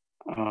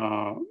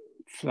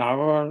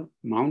flower,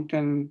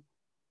 mountain,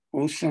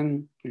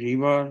 ocean,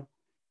 river.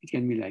 It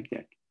can be like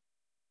that.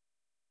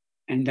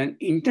 And then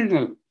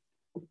internal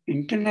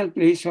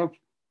place of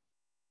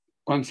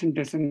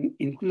concentration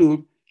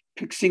include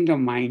fixing the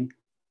mind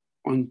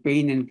on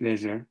pain and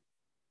pleasure,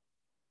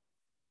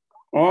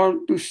 or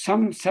to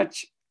some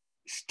such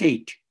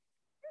state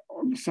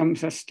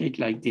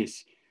like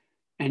this.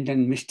 And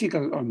then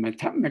mystical or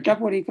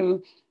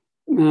metaphorical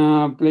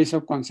place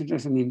of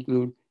concentration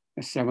include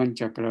the 7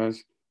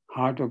 chakras,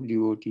 heart of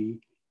devotee,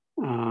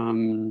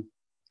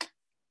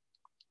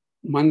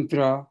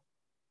 mantra,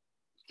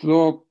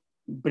 flow of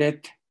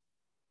breath,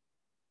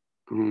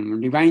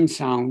 divine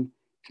sound.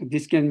 So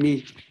this can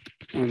be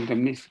the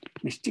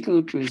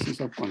mystical places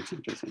of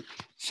concentration.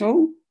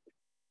 So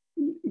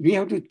we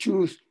have to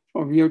choose,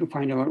 or we have to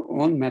find our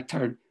own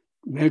method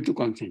where to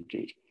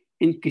concentrate.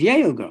 In Kriya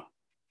Yoga,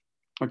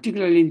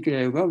 particularly in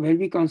Kriya Yoga, where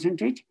we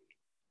concentrate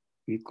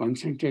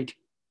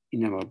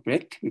in our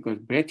breath, because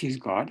breath is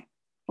God,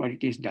 or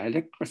it is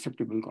direct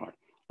perceptible God.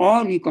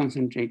 Or we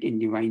concentrate in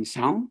divine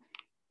sound,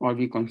 or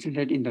we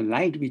concentrate in the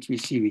light which we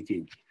see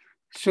within.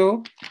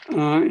 So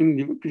in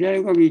the Kriya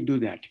Yoga, we do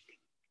that.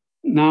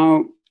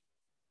 Now,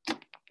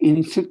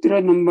 in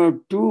Sutra number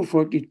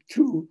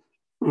 242,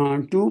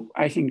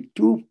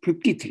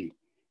 253,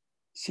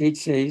 Sage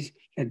says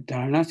that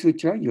Dharana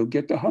Sutra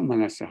Yogyataha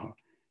Manasaha.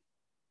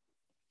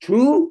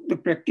 Through the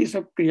practice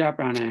of Kriya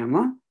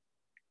Pranayama,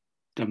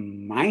 the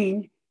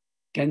mind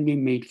can be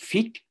made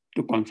fit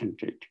to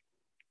concentrate.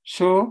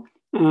 So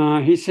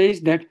he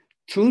says that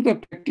through the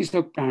practice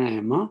of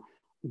pranayama,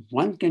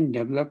 one can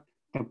develop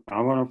the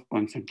power of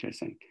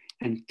concentration.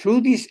 And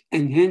through this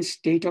enhanced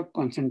state of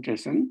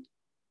concentration,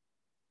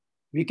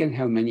 we can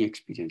have many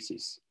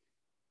experiences.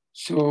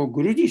 So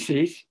Guruji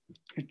says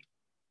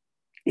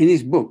in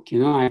his book,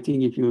 I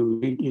think if you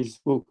read his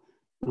book,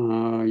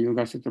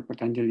 Yoga Sutra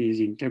Patanjali's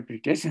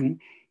interpretation,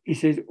 he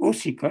says, "O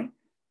seeker,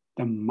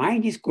 the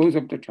mind is cause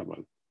of the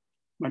trouble,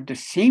 but the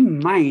same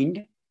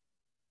mind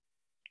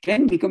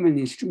can become an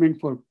instrument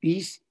for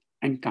peace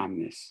and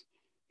calmness."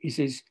 He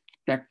says,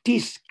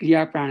 practice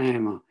Kriya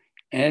Pranayama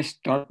as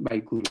taught by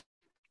Guru.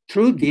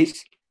 Through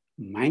this,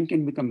 mind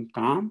can become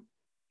calm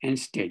and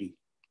steady.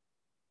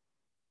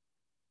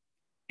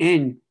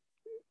 And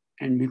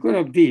because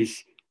of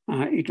this,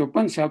 it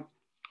opens up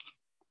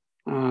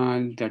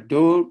the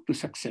door to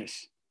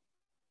success.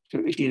 So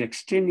it is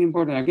extremely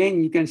important.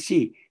 Again, you can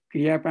see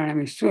Kriya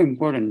Pranayama is so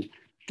important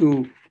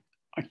to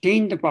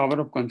attain the power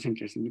of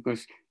concentration,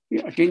 because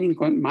attaining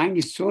mind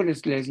is so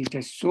restless, it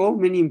has so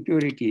many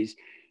impurities,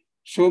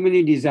 so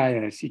many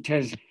desires, it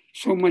has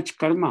so much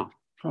karma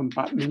from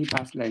many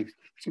past lives.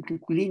 So to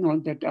clean all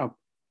that up,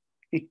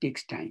 it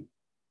takes time.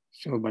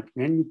 So, but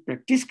when we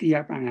practice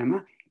Kriya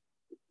Pranayama,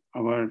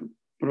 our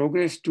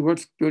progress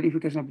towards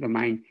purification of the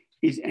mind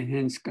is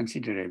enhanced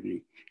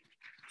considerably.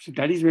 So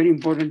that is very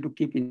important to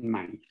keep in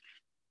mind.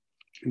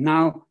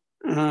 Now,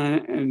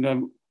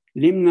 the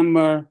limb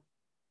number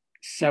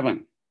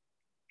 7,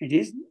 it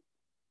is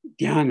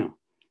dhyana.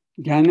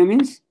 Dhyana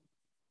means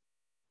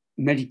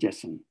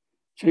meditation.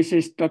 So it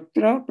says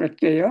tatra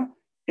pratyaya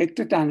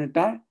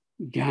ektatanata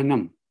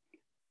dhyanam.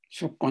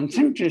 So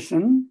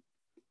concentration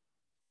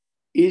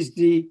is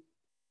the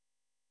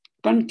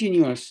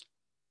continuous,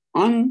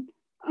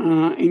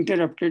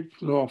 uninterrupted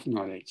flow of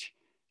knowledge.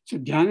 So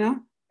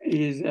dhyana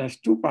has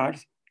 2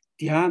 parts.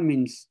 Dhya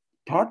means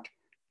thought,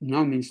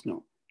 na means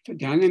no. So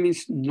dhyana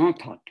means no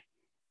thought.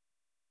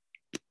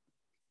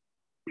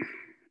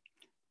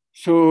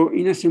 So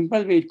in a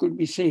simple way, it could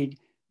be said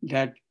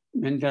that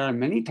when there are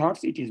many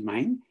thoughts, it is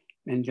mind.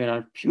 When there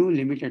are few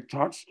limited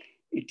thoughts,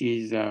 it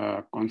is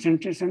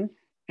concentration,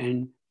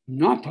 and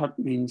no thought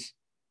means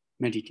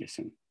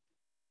meditation.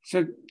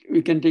 So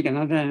we can take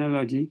another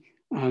analogy.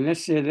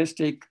 Let's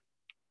take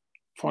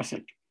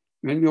faucet.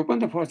 When we open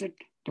the faucet,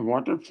 the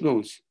water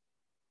flows.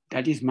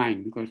 That is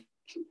mind, because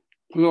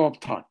flow of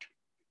thought.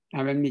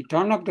 Now when we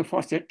turn off the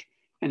faucet,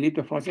 and if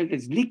the faucet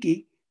is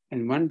leaky,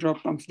 and 1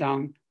 drop comes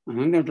down,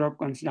 another drop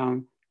comes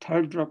down,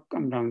 3rd drop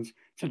comes down.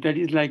 So that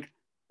is like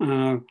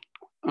a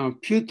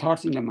few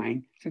thoughts in the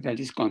mind. So that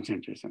is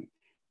concentration.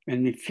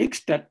 When we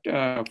fix that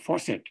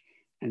faucet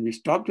and we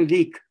stop the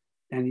leak,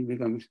 then it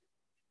becomes,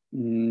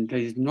 there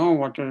is no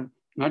water,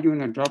 not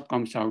even a drop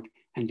comes out,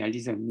 and that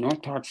is a no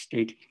thought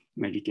state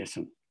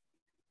meditation.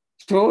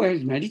 So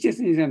as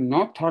meditation is a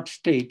no thought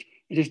state,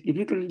 it is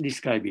difficult to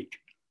describe it.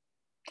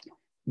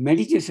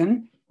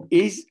 Meditation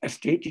is a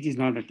state, it is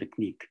not a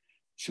technique.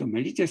 So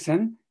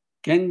meditation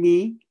can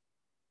be,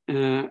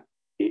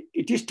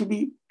 it is to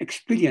be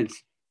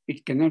experienced,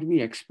 it cannot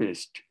be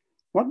expressed.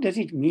 What does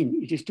it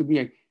mean? It is to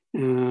be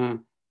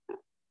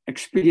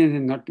experienced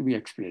and not to be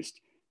expressed.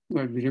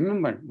 But we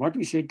remember what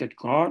we said, that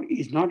God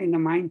is not in the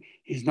mind,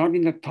 He is not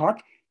in the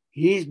thought,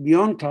 He is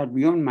beyond thought,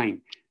 beyond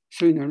mind.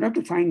 So in order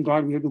to find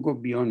God, we have to go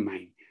beyond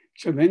mind.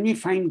 So when we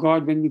find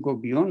God, when we go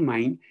beyond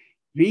mind,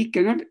 we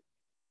cannot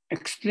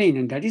explain,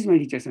 and that is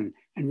meditation,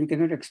 and we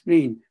cannot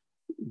explain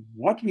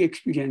what we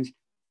experience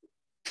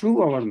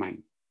through our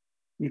mind,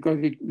 because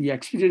we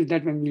experienced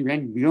that when we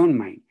went beyond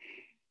mind.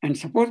 And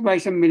suppose by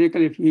some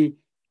miracle, if we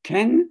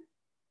can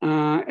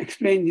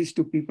explain this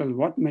to people,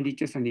 what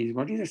meditation is,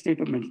 what is the state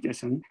of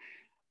meditation,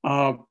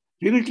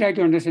 we will try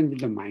to understand with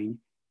the mind,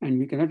 and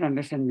we cannot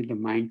understand with the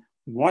mind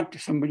what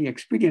somebody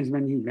experienced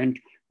when he went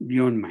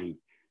beyond mind.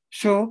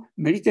 So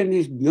meditation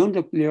is beyond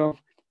the play of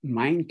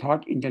mind,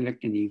 thought,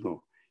 intellect, and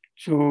ego.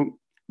 So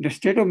the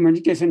state of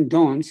meditation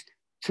dawns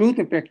through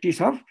the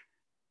practice of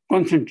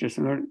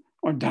concentration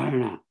or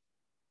dharana.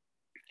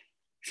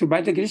 So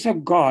by the grace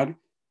of God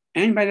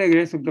and by the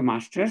grace of the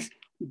masters,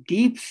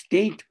 deep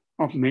state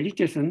of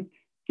meditation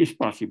is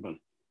possible.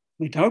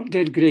 Without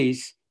their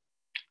grace,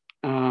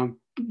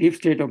 deep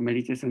state of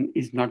meditation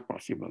is not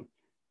possible.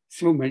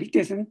 So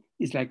meditation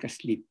is like a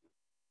sleep.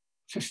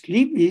 So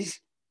sleep is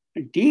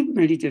a deep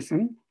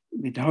meditation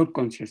without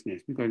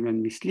consciousness, because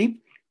when we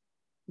sleep,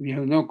 we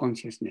have no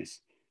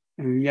consciousness.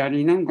 We are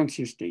in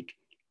unconscious state.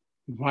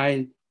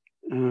 While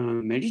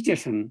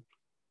meditation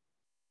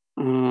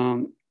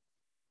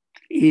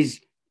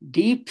is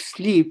deep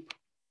sleep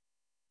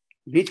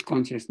with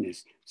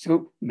consciousness.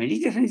 So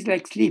meditation is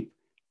like sleep,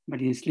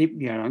 but in sleep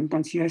we are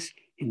unconscious.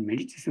 In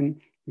meditation,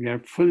 we are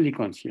fully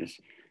conscious.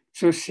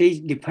 So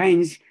Sage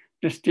defines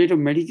the state of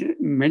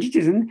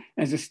meditation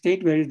as a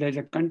state where there is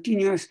a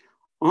continuous,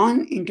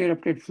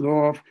 uninterrupted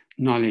flow of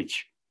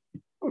knowledge.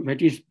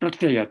 That is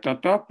pratyaya,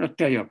 tata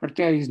pratyaya.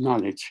 Pratyaya is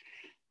knowledge.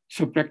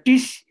 So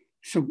practice,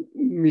 so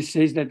we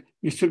says that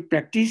you should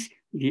practice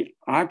the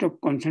art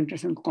of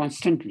concentration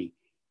constantly.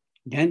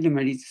 Then the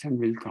meditation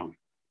will come.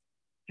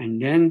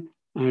 And then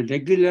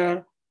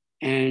regular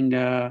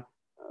and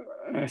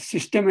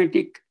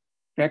systematic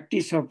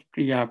practice of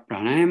Kriya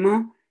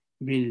Pranayama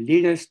will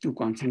lead us to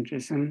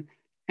concentration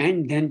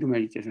and then to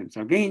meditation.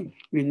 So again,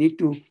 we need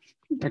to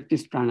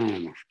practice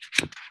Pranayama.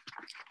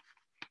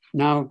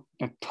 Now,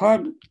 the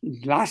third,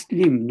 last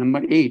limb,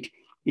 number 8,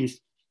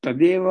 is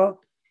Tadeva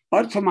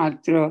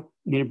Arthamatra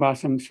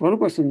Nirbhasam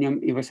Swarupa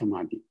Sunyam Eva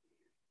Samadhi.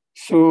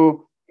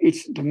 So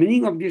it's the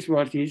meaning of this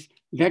verse is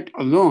that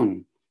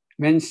alone,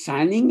 when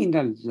shining in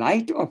the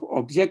light of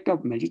object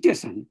of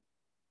meditation,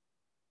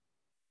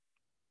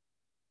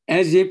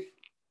 as if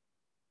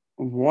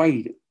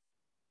void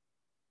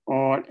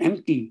or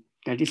empty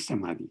that is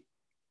samadhi.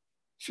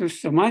 So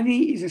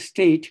samadhi is a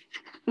state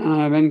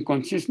when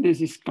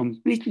consciousness is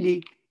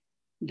completely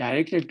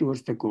directed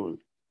towards the goal.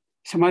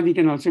 Samadhi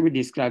can also be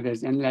described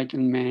as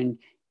enlightenment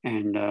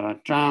and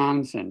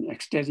trance and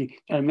ecstasy.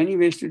 There are many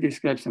ways to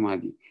describe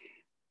samadhi.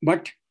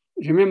 But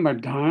remember,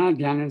 dharana,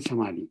 dhyana, and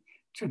samadhi.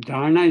 So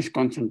dharana is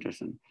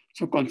concentration.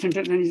 So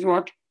concentration is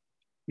what?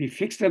 We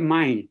fix the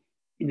mind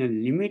in a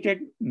limited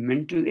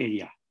mental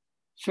area.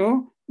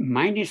 So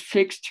mind is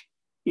fixed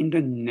in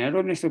the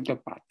narrowness of the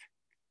path.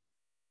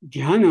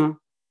 Dhyana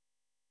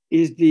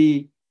is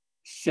the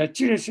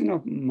saturation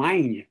of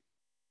mind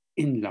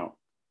in love.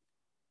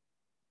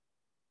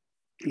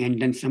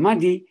 And then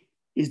samadhi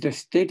is the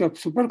state of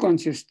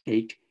superconscious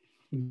state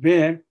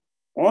where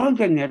all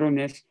the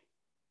narrowness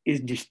is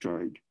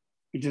destroyed.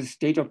 It is a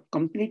state of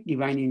complete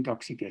divine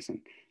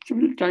intoxication. So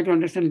we'll try to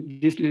understand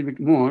this a little bit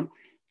more,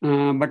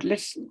 but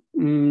let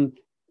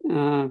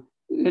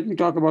me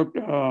talk about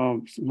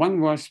one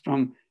verse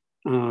from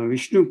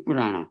Vishnu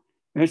Purana,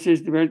 where it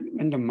says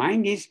when the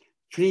mind is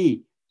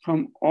free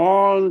from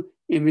all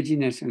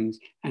imaginations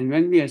and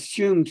when we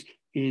assume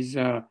his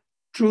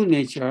true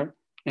nature,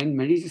 then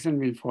meditation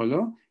will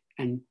follow,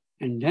 and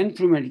then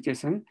through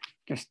meditation,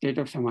 the state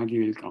of samadhi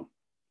will come.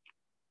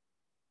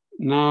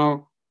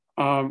 Now,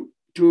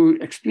 to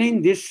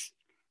explain this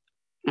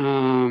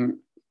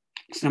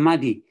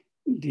samadhi,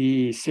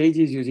 the sage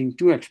is using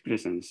two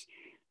expressions.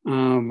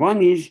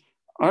 One is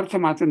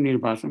arthamatra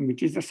nirbhasam,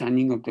 which is the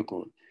shining of the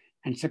goal.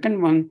 And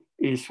second one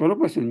is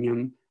swarupa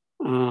sunyam,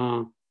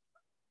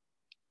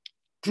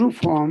 true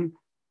form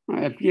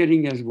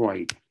appearing as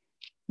void.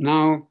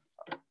 Now,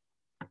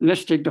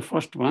 let's take the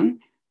first one.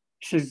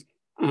 It says,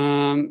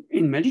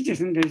 in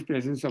meditation, there is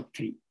presence of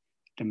three.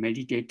 The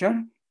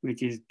meditator,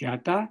 which is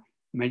dhyata,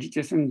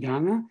 meditation,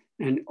 dhyana,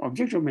 and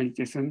object of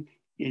meditation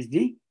is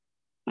the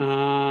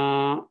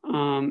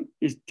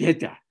is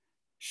dheta.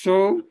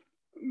 So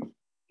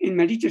in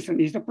meditation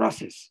is the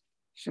process.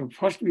 So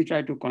first we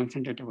try to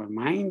concentrate our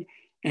mind,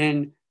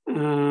 and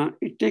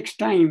it takes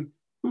time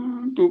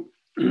to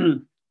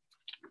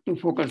to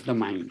focus the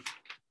mind.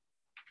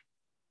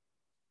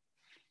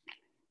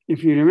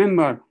 If you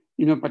remember,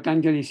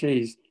 Patanjali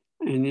says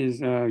in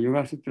his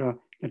Yoga Sutra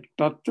that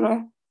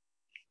tatra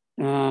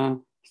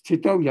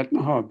sthito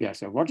yatnaha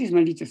abhyasa. What is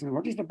meditation?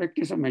 What is the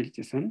practice of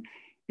meditation?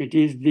 It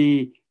is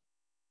the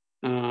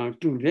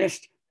to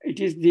rest. It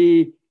is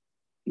the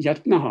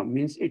yatnaha,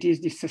 means it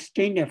is the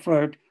sustained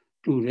effort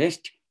to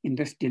rest in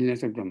the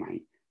stillness of the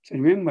mind. So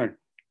remember,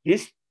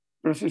 this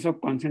process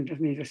of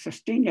concentration is a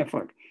sustained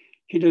effort.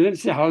 He doesn't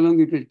say how long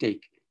it will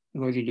take,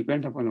 because it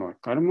depends upon our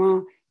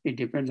karma, it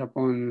depends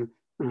upon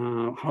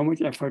how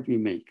much effort we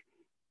make.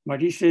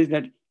 But he says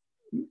that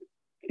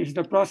it's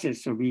the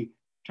process. So we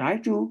try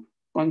to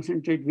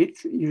concentrate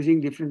with using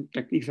different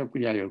techniques of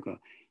Kriya Yoga.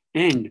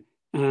 And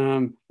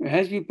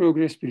as we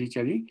progress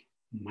spiritually,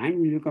 mind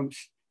will become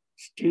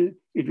still,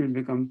 it will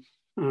become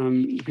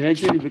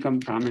gradually become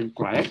calm and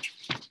quiet.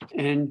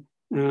 And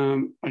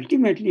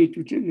ultimately,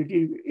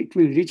 it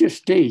will reach a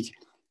stage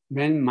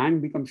when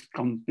mind becomes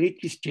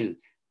completely still.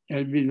 There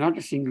will be not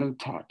a single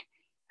thought.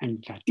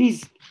 And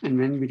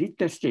when we reach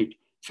that state,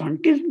 so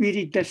until we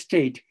reach that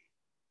state,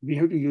 we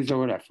have to use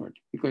our effort,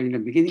 because in the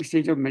beginning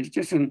stage of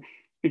meditation,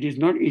 it is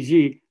not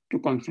easy to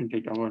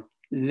concentrate. Our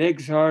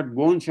legs hurt,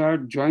 bones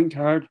hurt, joint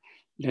hurt.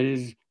 There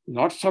is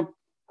lots of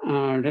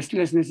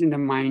restlessness in the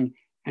mind,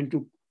 and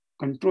to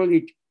control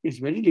it is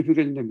very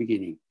difficult in the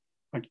beginning.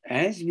 But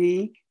as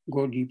we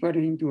go deeper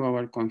into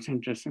our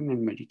concentration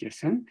and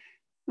meditation,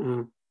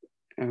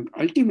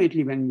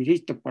 ultimately when we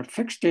reach the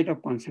perfect state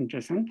of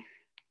concentration,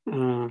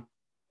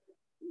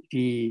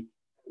 the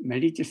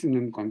meditation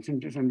and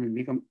concentration will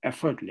become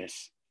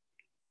effortless.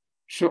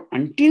 So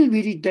until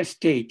we reach that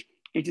state,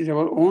 it is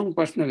our own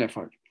personal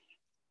effort.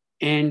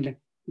 And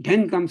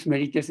then comes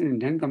meditation,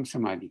 and then comes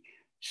samadhi.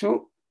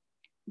 So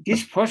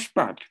this first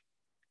part,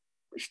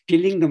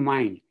 stilling the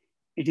mind,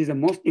 it is the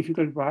most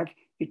difficult part.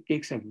 It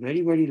takes a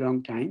very, very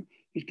long time.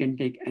 It can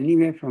take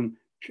anywhere from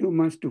few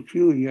months to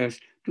few years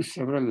to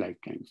several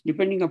lifetimes,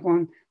 depending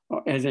upon,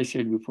 as I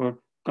said before,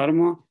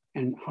 karma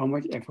and how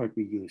much effort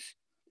we use.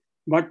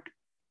 But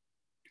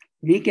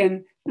we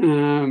can,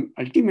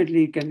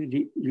 ultimately,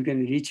 you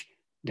can reach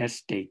that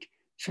state.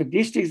 So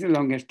this takes the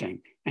longest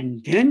time.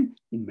 And then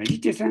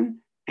meditation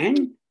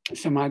and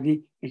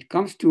samadhi, it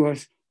comes to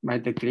us by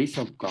the grace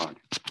of God.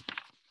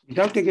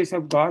 Without the grace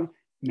of God,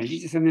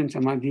 meditation and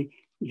samadhi,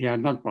 they are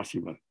not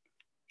possible.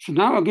 So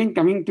now again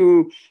coming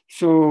to,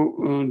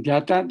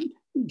 dhyata,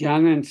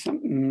 dhyana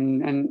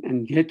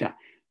and dheta.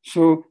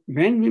 So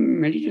when we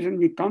meditation,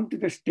 we come to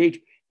the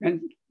state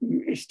when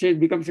a state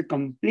becomes a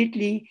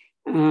complete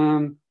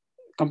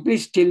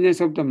stillness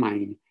of the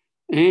mind.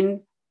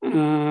 And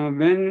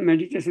when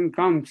meditation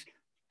comes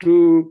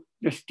to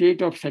the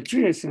state of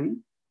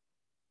saturation,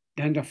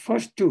 then the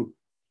first two,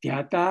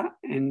 dhyata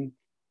and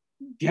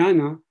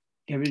dhyana,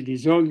 they will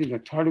dissolve in the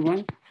third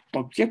one,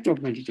 object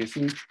of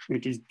meditation,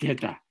 which is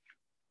dheta.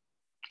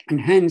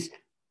 And hence,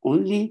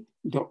 only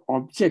the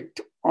object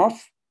of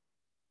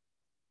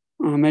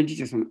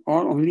meditation,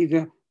 or only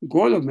the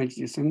goal of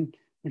meditation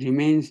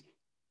remains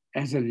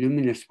as a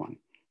luminous one.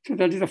 So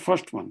that is the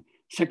first one.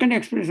 Second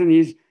expression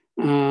is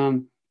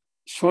Swarupa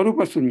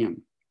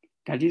Sunyam.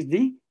 That is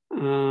the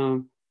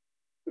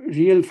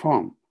real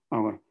form,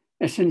 our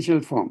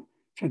essential form.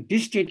 So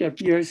this state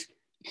appears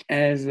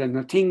as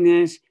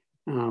nothingness,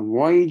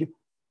 void,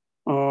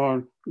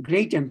 or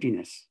great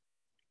emptiness.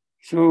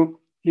 So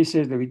he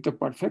says that with the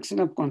perfection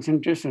of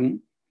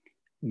concentration,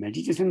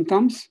 meditation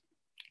comes,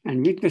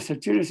 and with the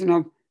saturation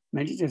of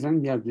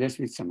meditation, we are blessed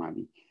with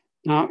samadhi.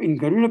 Now, in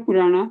Garuda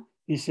Purana,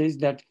 he says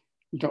that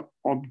the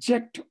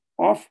object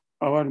of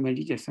our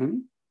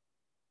meditation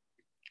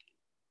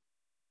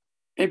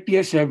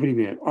appears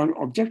everywhere.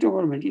 Or object of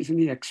our meditation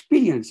is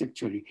experience,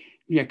 actually.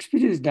 We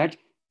experience that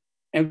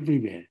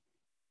everywhere.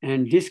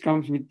 And this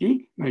comes with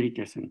the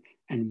meditation.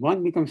 And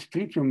one becomes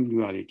free from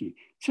duality.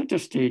 Such a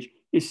state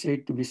is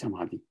said to be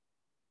samadhi.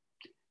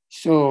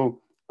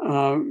 So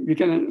we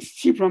can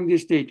see from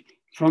this state,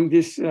 from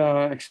this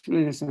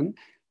explanation,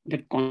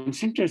 that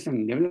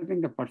concentration,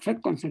 developing the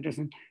perfect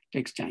concentration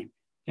takes time.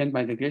 Then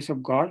by the grace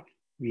of God,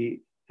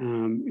 we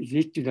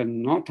reach to the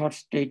no thought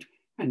state,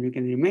 and we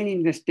can remain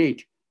in the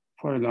state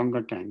for a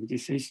longer time.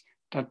 This is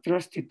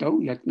tatra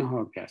sthitau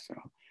yatnaha abhyasa.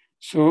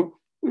 So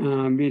we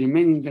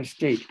remain in the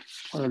state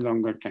for a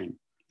longer time.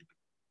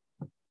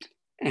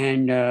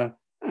 And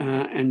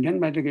then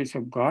by the grace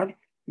of God,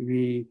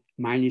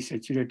 mind is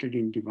saturated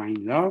in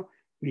divine love,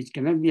 which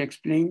cannot be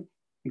explained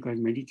because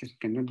meditation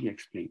cannot be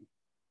explained.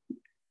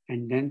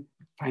 And then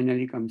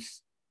finally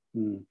comes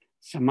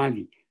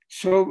samadhi.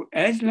 So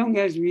as long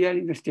as we are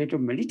in the state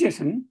of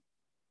meditation,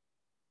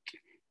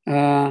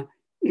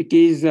 it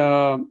is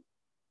there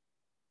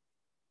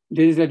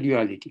is a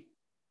duality.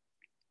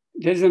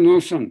 There is a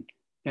notion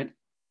that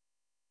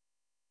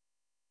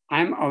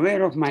I am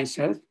aware of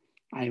myself.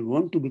 I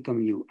want to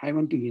become you. I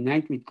want to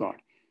unite with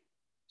God.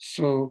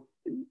 So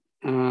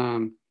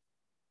and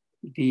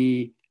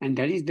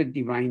that is the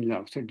divine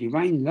love. So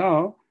divine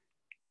love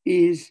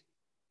is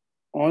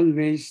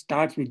always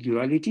starts with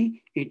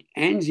duality. It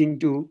ends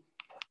into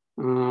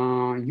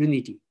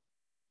unity,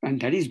 and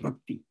that is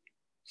bhakti.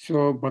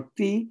 So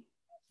bhakti,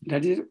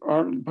 that is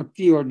or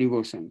bhakti or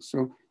devotion.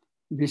 So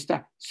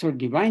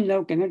divine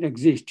love cannot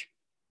exist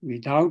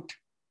without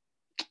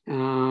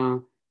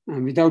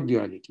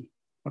duality.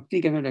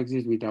 Bhakti cannot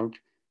exist without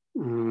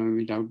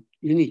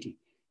unity.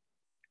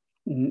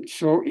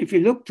 So if you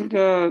look to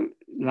the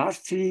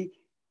last three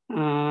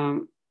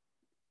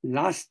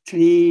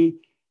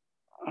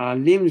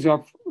limbs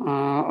of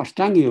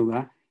Ashtanga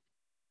Yoga,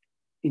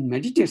 in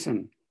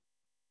meditation,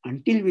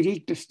 until we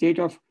reach the state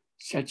of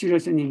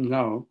saturation in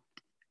love,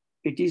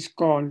 it is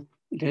called,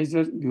 there is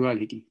a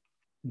duality,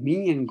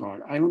 me and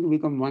God. I want to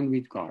become one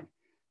with God.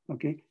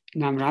 Okay.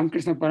 Now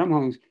Ramakrishna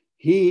Paramahamsa,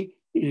 he,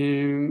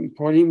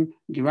 for him,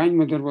 Divine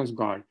Mother was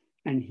God,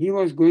 and he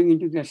was going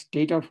into the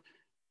state of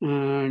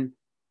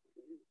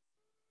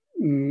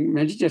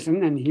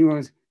meditation, and he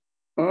was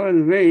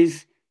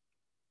always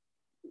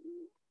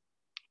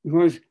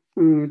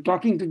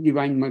talking to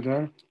Divine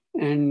Mother,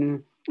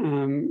 and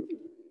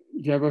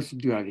there was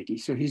duality.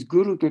 So his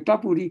guru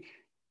Totapuri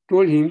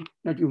told him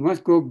that you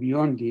must go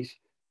beyond this.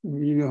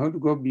 You have to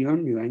go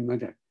beyond Divine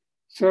Mother.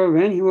 So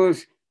when he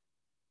was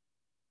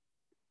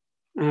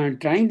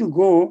trying to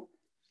go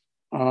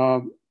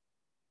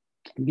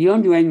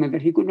beyond Divine Mother,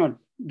 he could not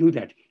do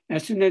that.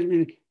 As soon as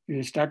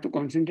we start to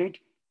concentrate,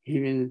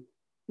 Divine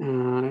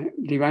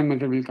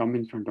Mother will come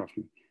in front of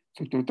him.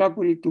 So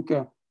Totapuri took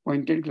a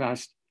pointed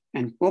glass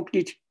and poked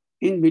it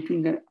in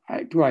between the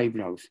two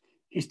eyebrows.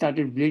 He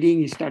started bleeding.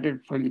 He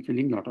started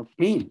feeling a lot of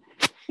pain.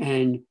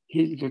 And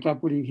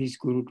Totapuri, his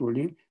guru, told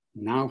him,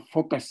 now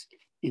focus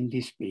in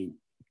this pain.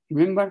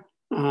 Remember,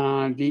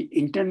 the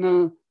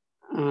internal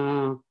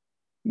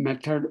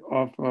method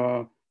of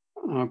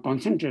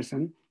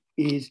concentration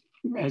is,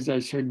 as I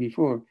said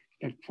before,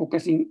 that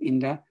focusing in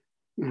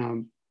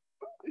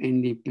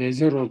the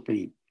pleasure or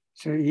pain.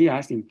 So he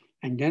asked him,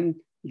 and then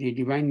the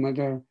Divine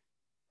Mother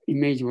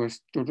image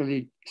was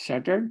totally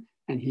shattered,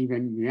 and he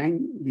went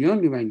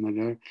beyond Divine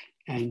Mother,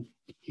 and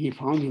he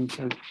found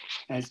himself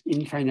as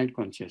infinite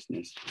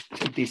consciousness.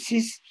 So this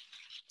is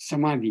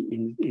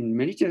samadhi. In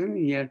meditation,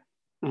 here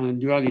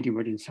duality,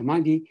 but in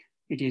samadhi,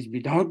 it is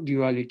without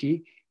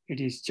duality.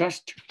 It is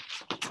just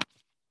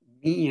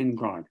me and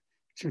God.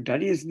 So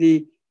that is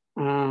the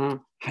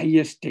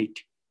highest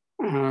state.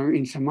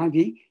 In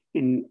samadhi,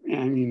 in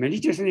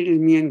meditation, it is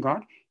me and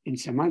God. In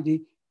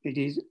samadhi, it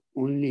is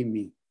only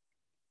me.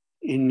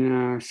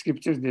 In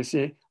scriptures, they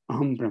say,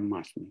 Aham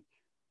Brahmasmi.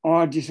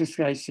 Or Jesus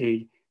Christ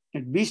said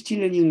that be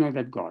still and you know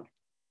that God.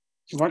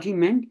 So what he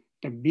meant,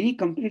 that be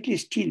completely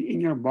still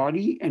in your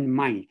body and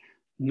mind,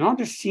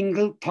 not a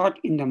single thought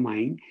in the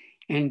mind,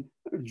 and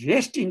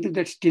rest into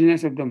that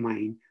stillness of the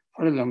mind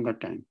for a longer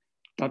time.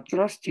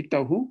 Tatra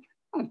sthitahu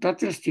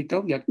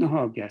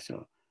yatnaha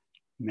abhyasa.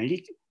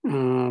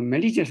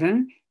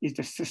 Meditation is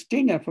the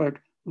sustained effort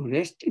to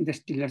rest in the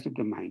stillness of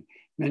the mind.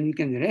 When we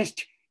can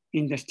rest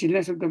in the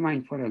stillness of the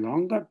mind for a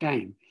longer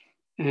time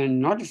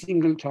and not a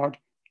single thought,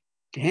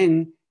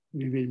 then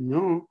we will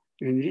know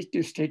when we reach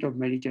the state of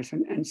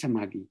meditation and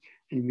samadhi,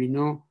 and we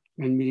know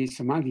when we reach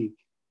samadhi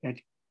that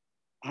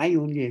I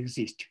only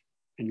exist,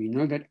 and we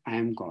know that I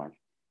am God.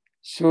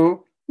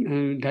 So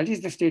that is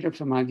the state of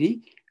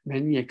samadhi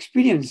when we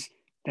experience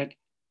that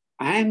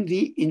I am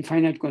the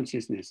infinite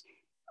consciousness.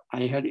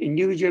 I had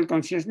individual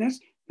consciousness,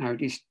 now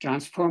it is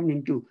transformed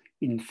into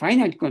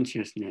infinite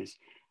consciousness.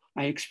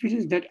 I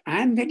experience that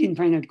I am that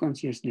infinite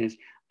consciousness.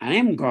 I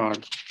am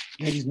God.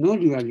 There is no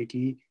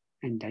duality,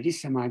 and that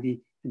is samadhi,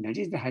 and that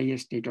is the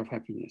highest state of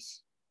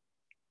happiness.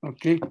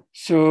 Okay,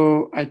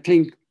 so I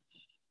think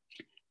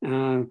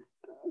now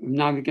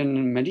we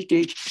can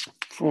meditate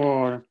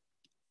for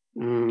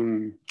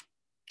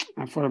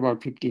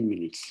about 15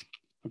 minutes.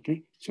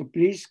 Okay, so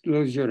please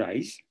close your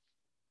eyes.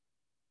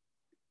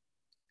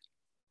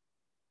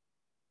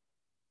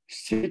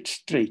 Sit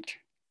straight.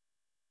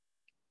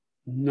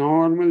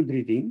 Normal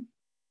breathing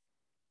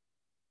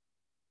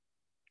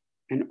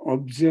and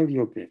observe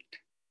your breath.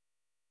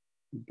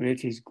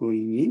 Breath is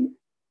going in,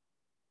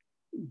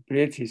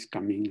 breath is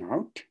coming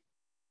out.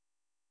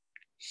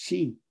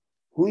 See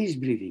who is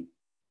breathing,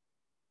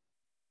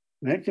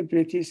 where the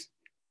breath is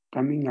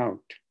coming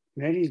out,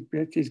 where is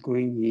breath is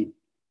going in.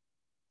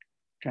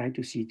 Try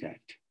to see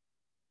that.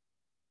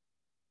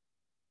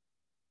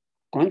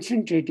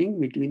 Concentrating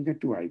between the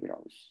two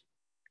eyebrows.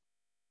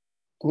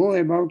 Go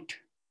about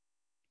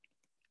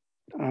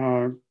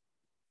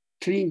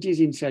 3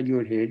 inches inside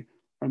your head,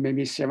 or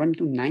maybe 7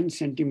 to 9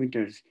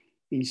 centimeters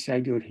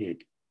inside your head.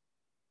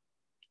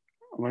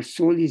 Our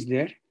soul is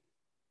there.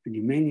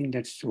 Remain in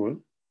that soul,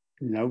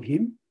 love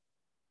him,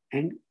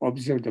 and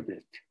observe the breath.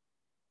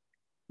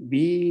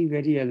 Be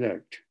very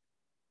alert.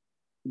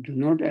 Do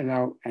not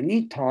allow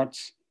any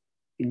thoughts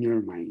in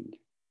your mind.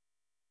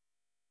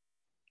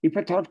 If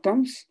a thought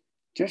comes,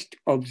 just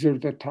observe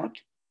the thought.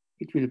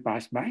 It will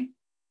pass by.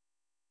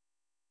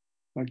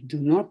 But do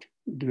not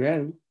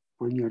dwell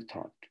on your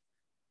thought.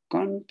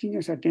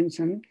 Continuous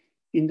attention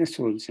in the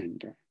soul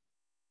center.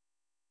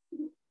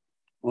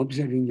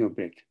 Observing your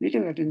breath.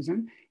 Little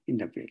attention in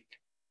the breath.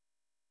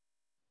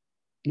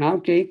 Now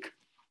take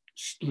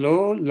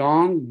slow,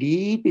 long,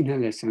 deep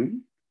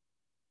inhalation.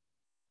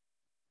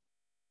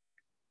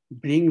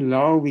 Bring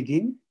love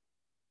within.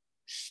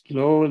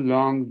 Slow,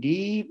 long,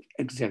 deep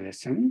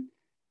exhalation.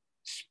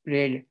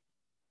 Spread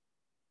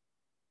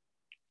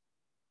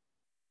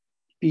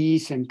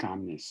peace and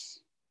calmness.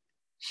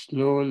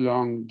 Slow,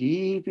 long,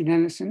 deep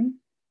inhalation.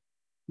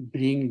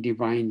 Bring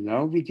divine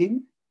love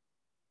within.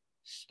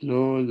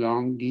 Slow,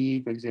 long,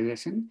 deep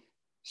exhalation.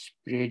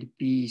 Spread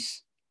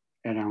peace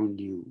around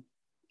you.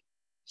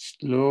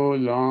 Slow,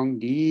 long,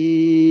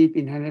 deep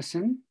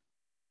inhalation.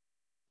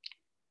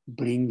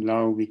 Bring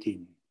love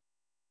within.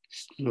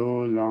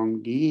 Slow,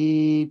 long,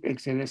 deep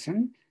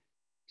exhalation.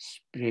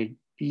 Spread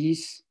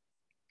peace,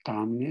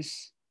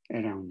 calmness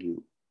around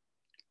you.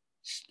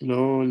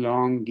 Slow,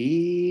 long,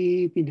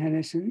 deep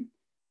inhalation.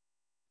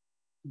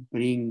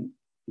 Bring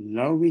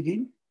love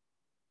within.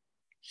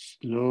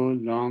 Slow,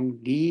 long,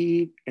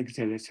 deep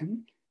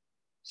exhalation.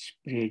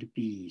 Spread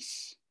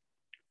peace.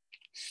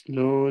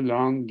 Slow,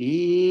 long,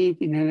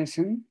 deep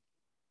inhalation.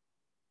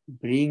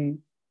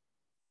 Bring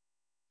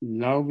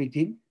love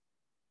within.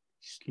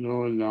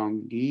 Slow,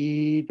 long,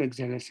 deep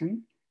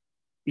exhalation.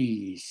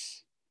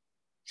 Peace.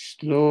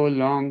 Slow,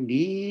 long,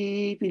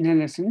 deep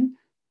inhalation.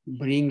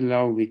 Bring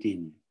love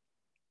within.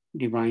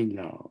 Divine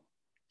love.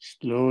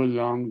 Slow,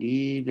 long,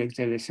 deep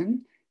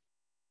exhalation.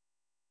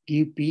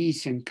 Give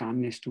peace and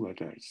calmness to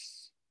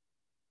others.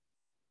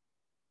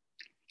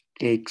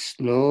 Take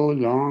slow,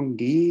 long,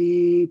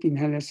 deep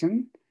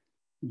inhalation.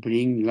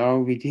 Bring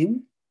love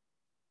within.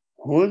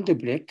 Hold the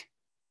breath.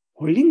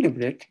 Holding the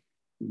breath,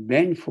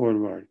 bend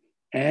forward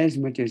as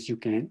much as you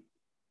can.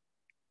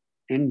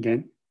 And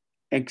then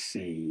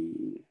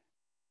exhale.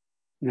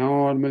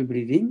 Normal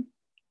breathing.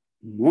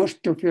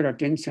 Most of your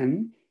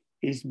attention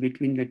is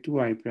between the two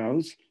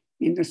eyebrows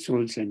in the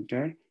soul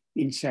center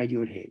inside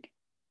your head.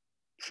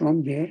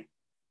 From there,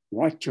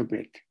 watch your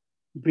breath,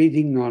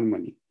 breathing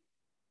normally.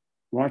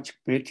 Watch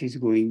breath is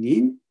going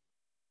in,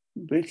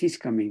 breath is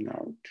coming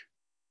out.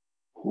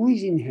 Who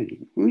is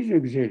inhaling? Who is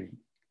exhaling?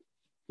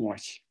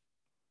 Watch.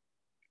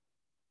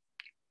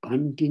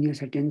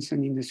 Continuous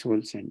attention in the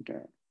soul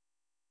center.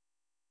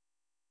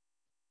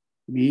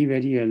 Be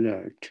very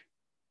alert.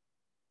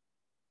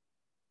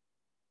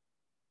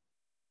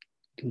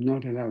 Do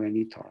not allow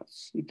any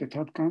thoughts. If the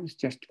thought comes,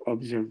 just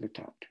observe the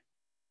thought.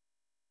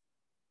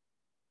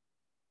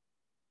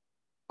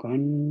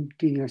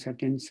 Continuous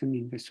attention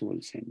in the soul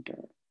center.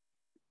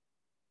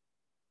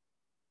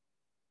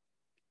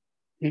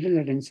 Little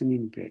attention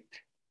in breath.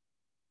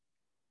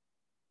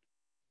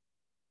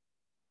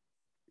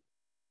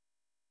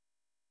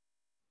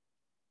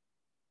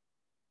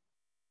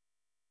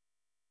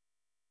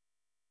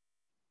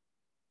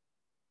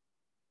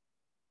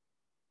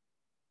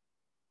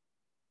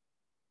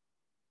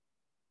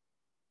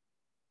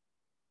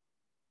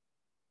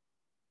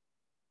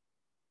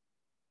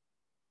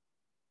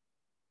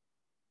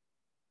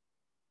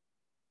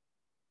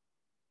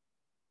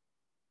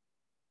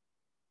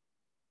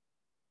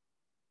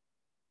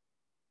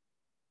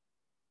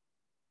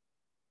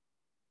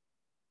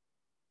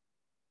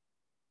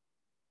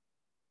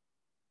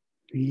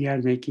 we are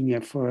making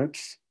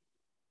efforts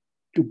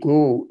to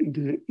go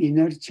into the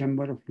inner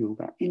chamber of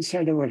yoga,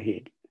 inside our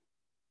head,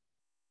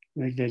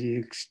 where there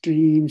is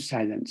extreme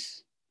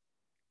silence.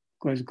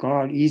 Because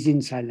God is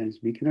in silence,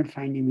 we cannot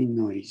find Him in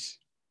noise.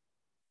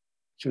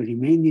 So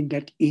remain in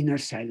that inner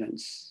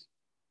silence.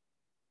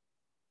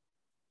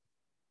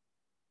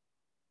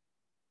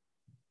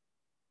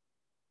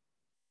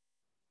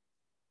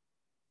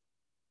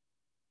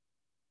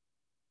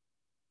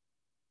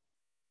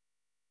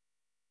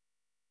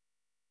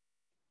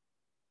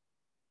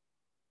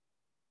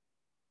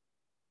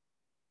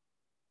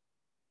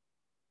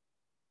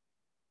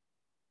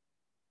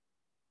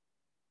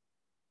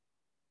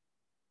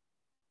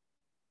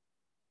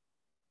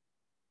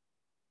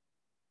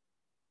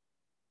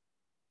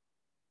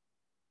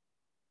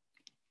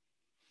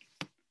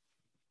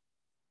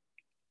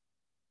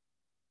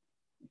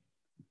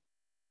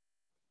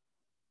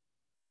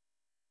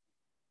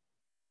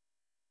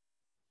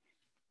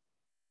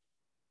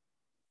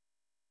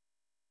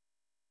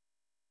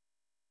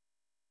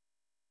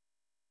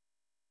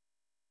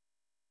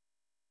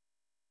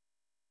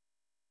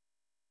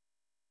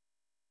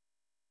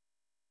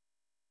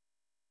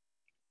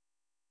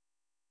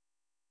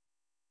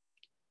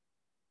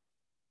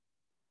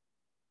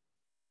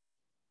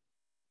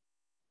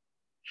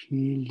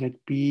 Feel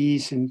that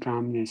peace and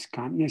calmness.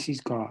 Calmness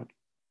is God.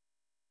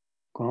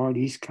 God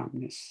is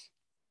calmness.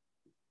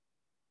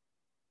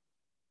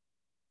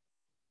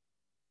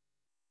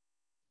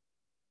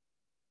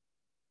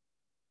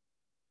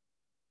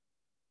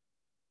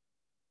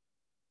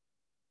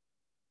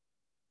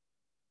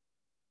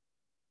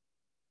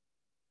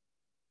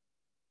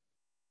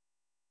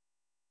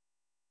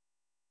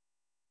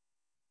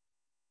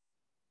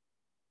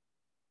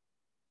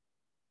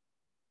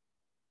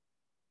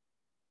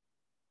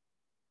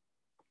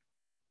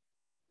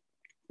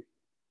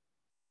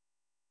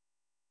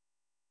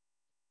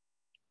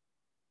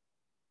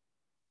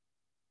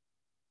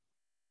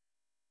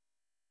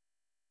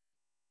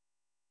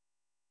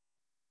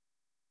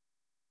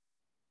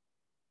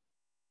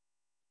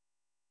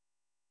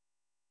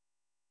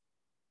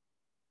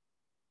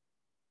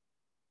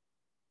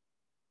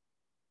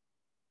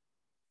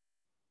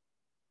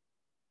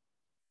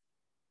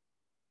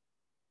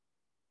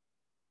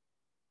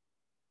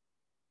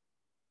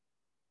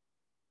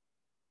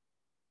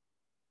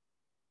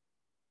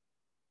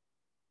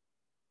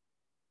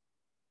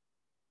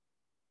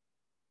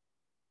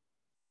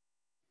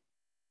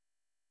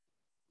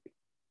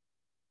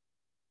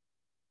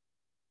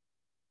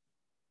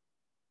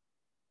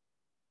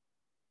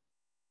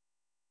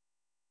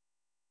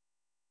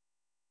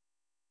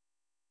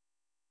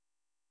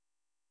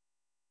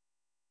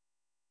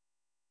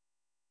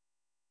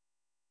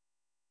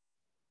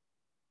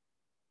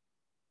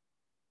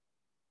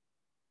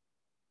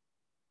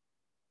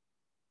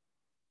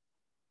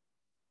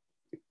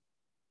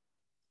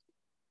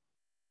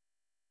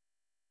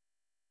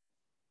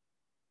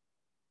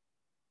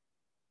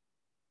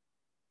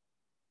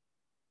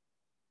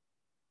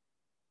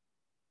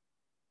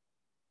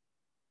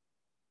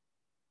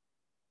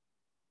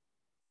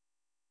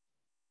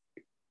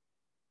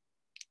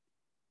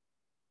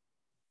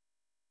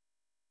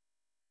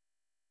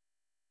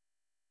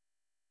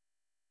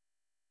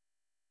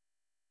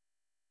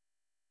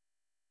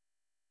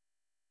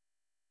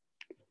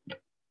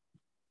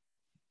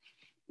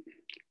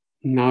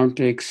 Now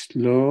take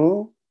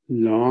slow,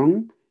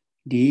 long,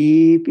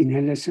 deep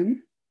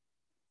inhalation.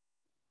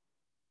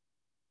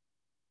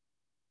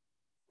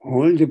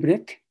 Hold the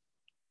breath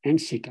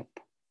and sit up.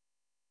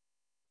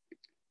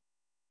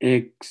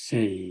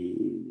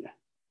 Exhale.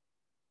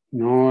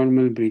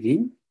 Normal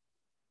breathing.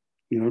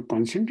 Your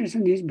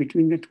concentration is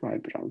between the two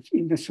eyebrows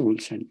in the soul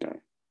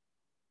center.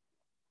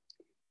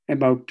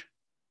 About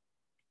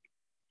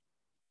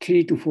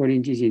 3 to 4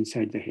 inches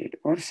inside the head,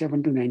 or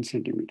 7 to 9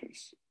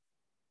 centimeters.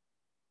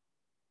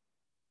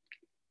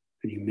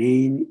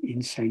 Remain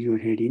inside your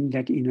head in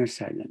that inner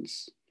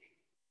silence,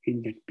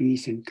 in that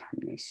peace and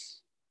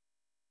calmness.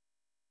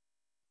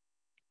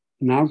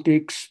 Now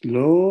take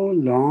slow,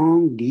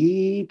 long,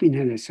 deep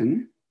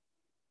inhalation.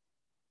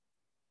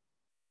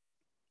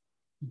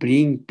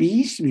 Bring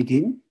peace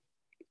within.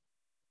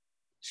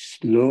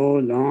 Slow,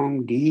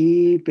 long,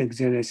 deep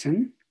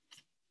exhalation.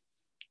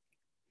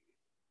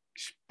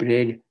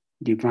 Spread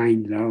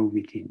divine love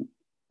within.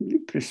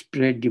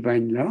 Spread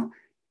divine love.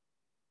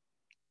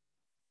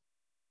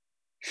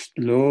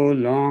 Slow,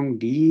 long,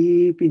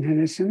 deep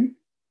inhalation.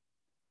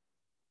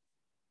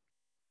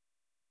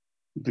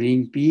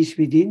 Bring peace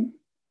within.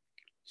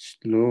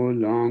 Slow,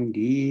 long,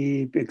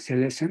 deep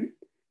exhalation.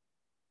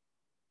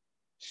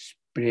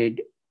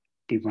 Spread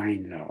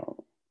divine love.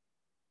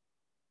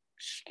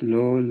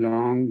 Slow,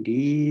 long,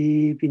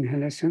 deep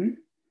inhalation.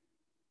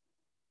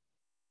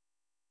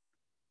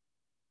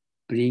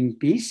 Bring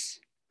peace.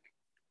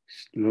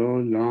 Slow,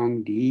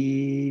 long,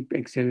 deep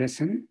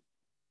exhalation.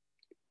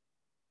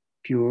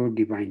 Pure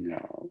divine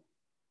love.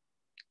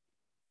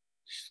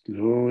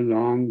 Slow,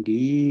 long,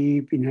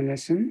 deep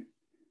inhalation.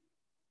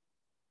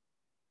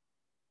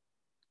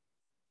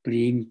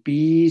 Bring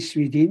peace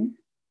within.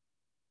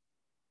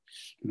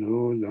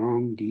 Slow,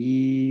 long,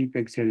 deep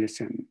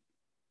exhalation.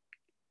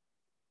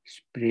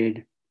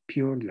 Spread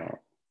pure love.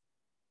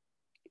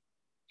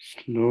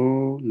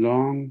 Slow,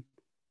 long,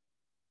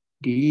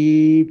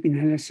 deep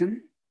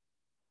inhalation.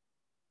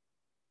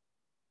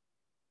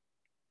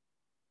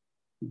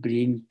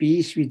 Bring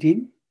peace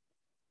within.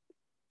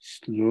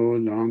 Slow,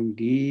 long,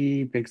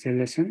 deep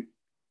exhalation.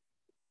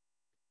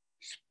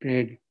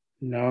 Spread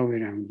love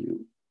around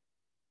you.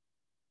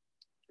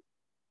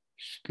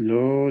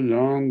 Slow,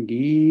 long,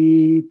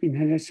 deep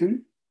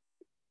inhalation.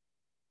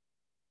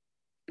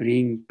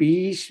 Bring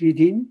peace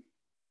within.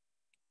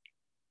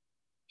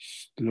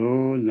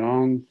 Slow,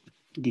 long,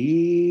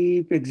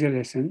 deep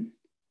exhalation.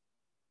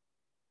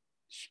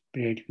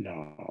 Spread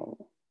love.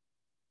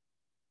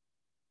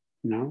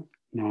 Now,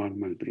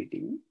 normal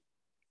breathing.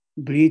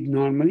 Breathe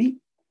normally.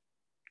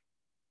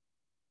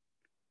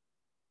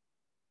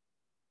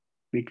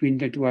 Between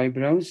the two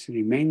eyebrows,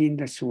 remain in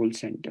the soul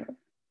center.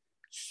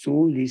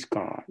 Soul is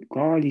God.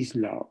 God is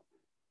love.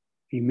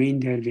 Remain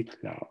there with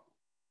love.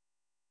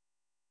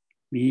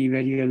 Be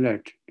very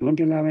alert. Don't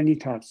allow any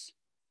thoughts.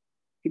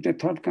 If the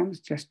thought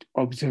comes, just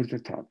observe the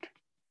thought.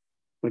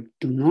 But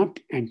do not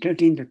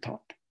entertain the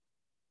thought.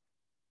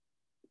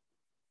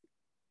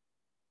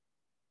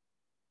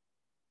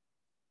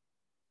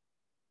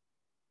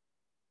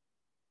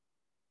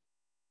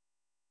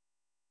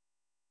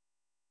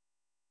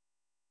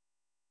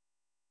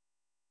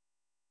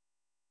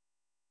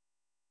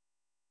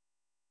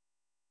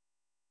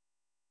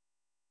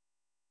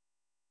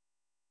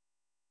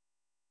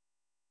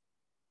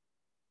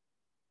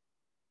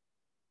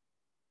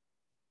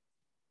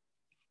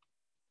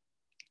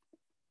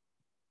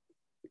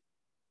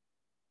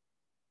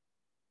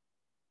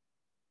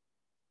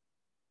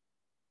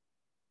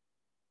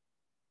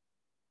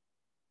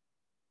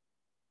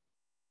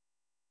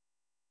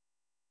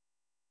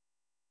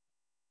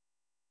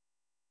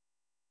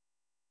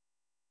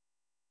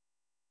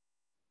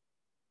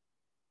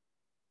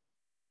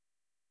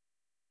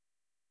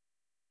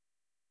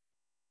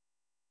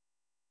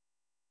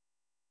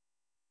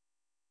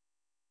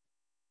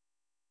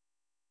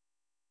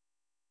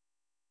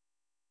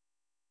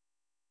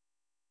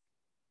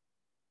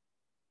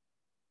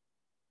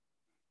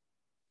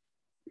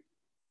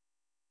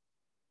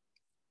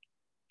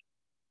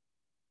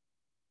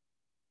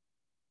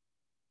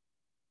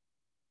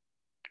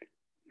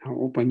 Now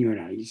open your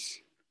eyes.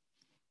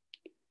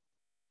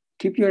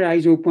 Keep your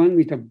eyes open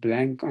with a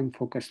blank,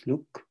 unfocused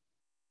look,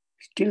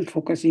 still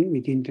focusing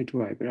within the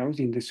two eyebrows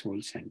in the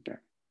soul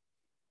center.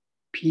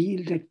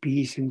 Feel that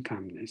peace and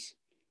calmness.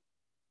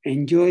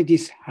 Enjoy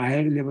this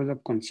higher level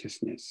of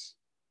consciousness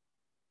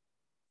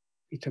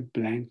with a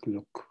blank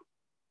look.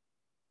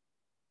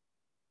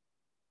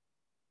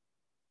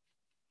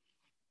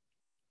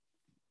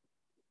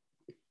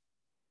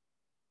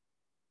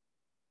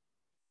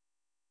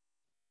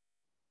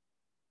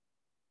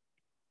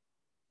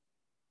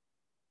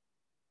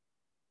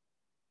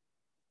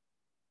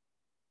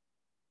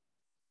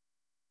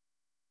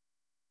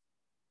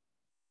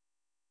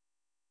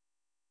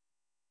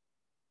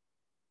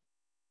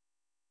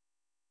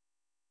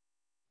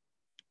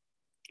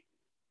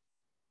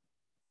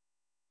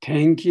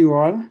 Thank you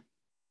all.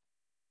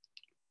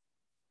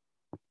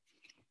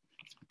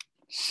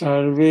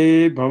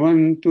 Sarve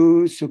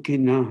bhavantu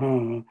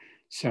sukhinah,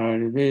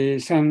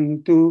 sarve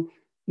santu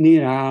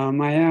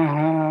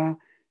niramayaha,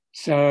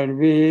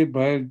 sarve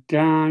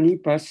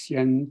bhadrani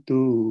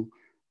pasyantu,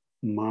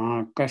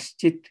 ma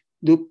kaschit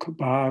dukh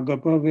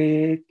bhaga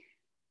bhavet.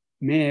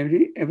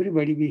 May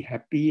everybody be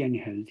happy and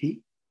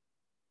healthy.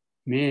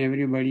 May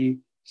everybody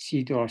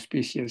see the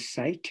auspicious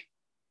sight.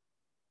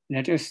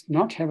 Let us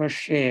not have a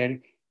share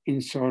in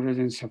sorrows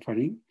and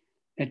suffering.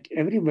 Let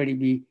everybody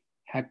be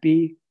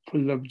happy,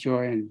 full of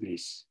joy and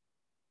bliss.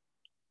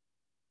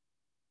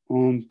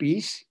 Om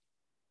Peace,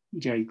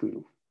 Jai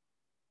Guru.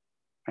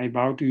 I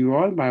bow to you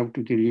all, bow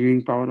to the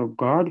living power of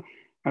God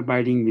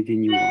abiding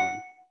within you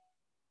all.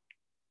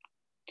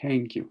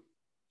 Thank you.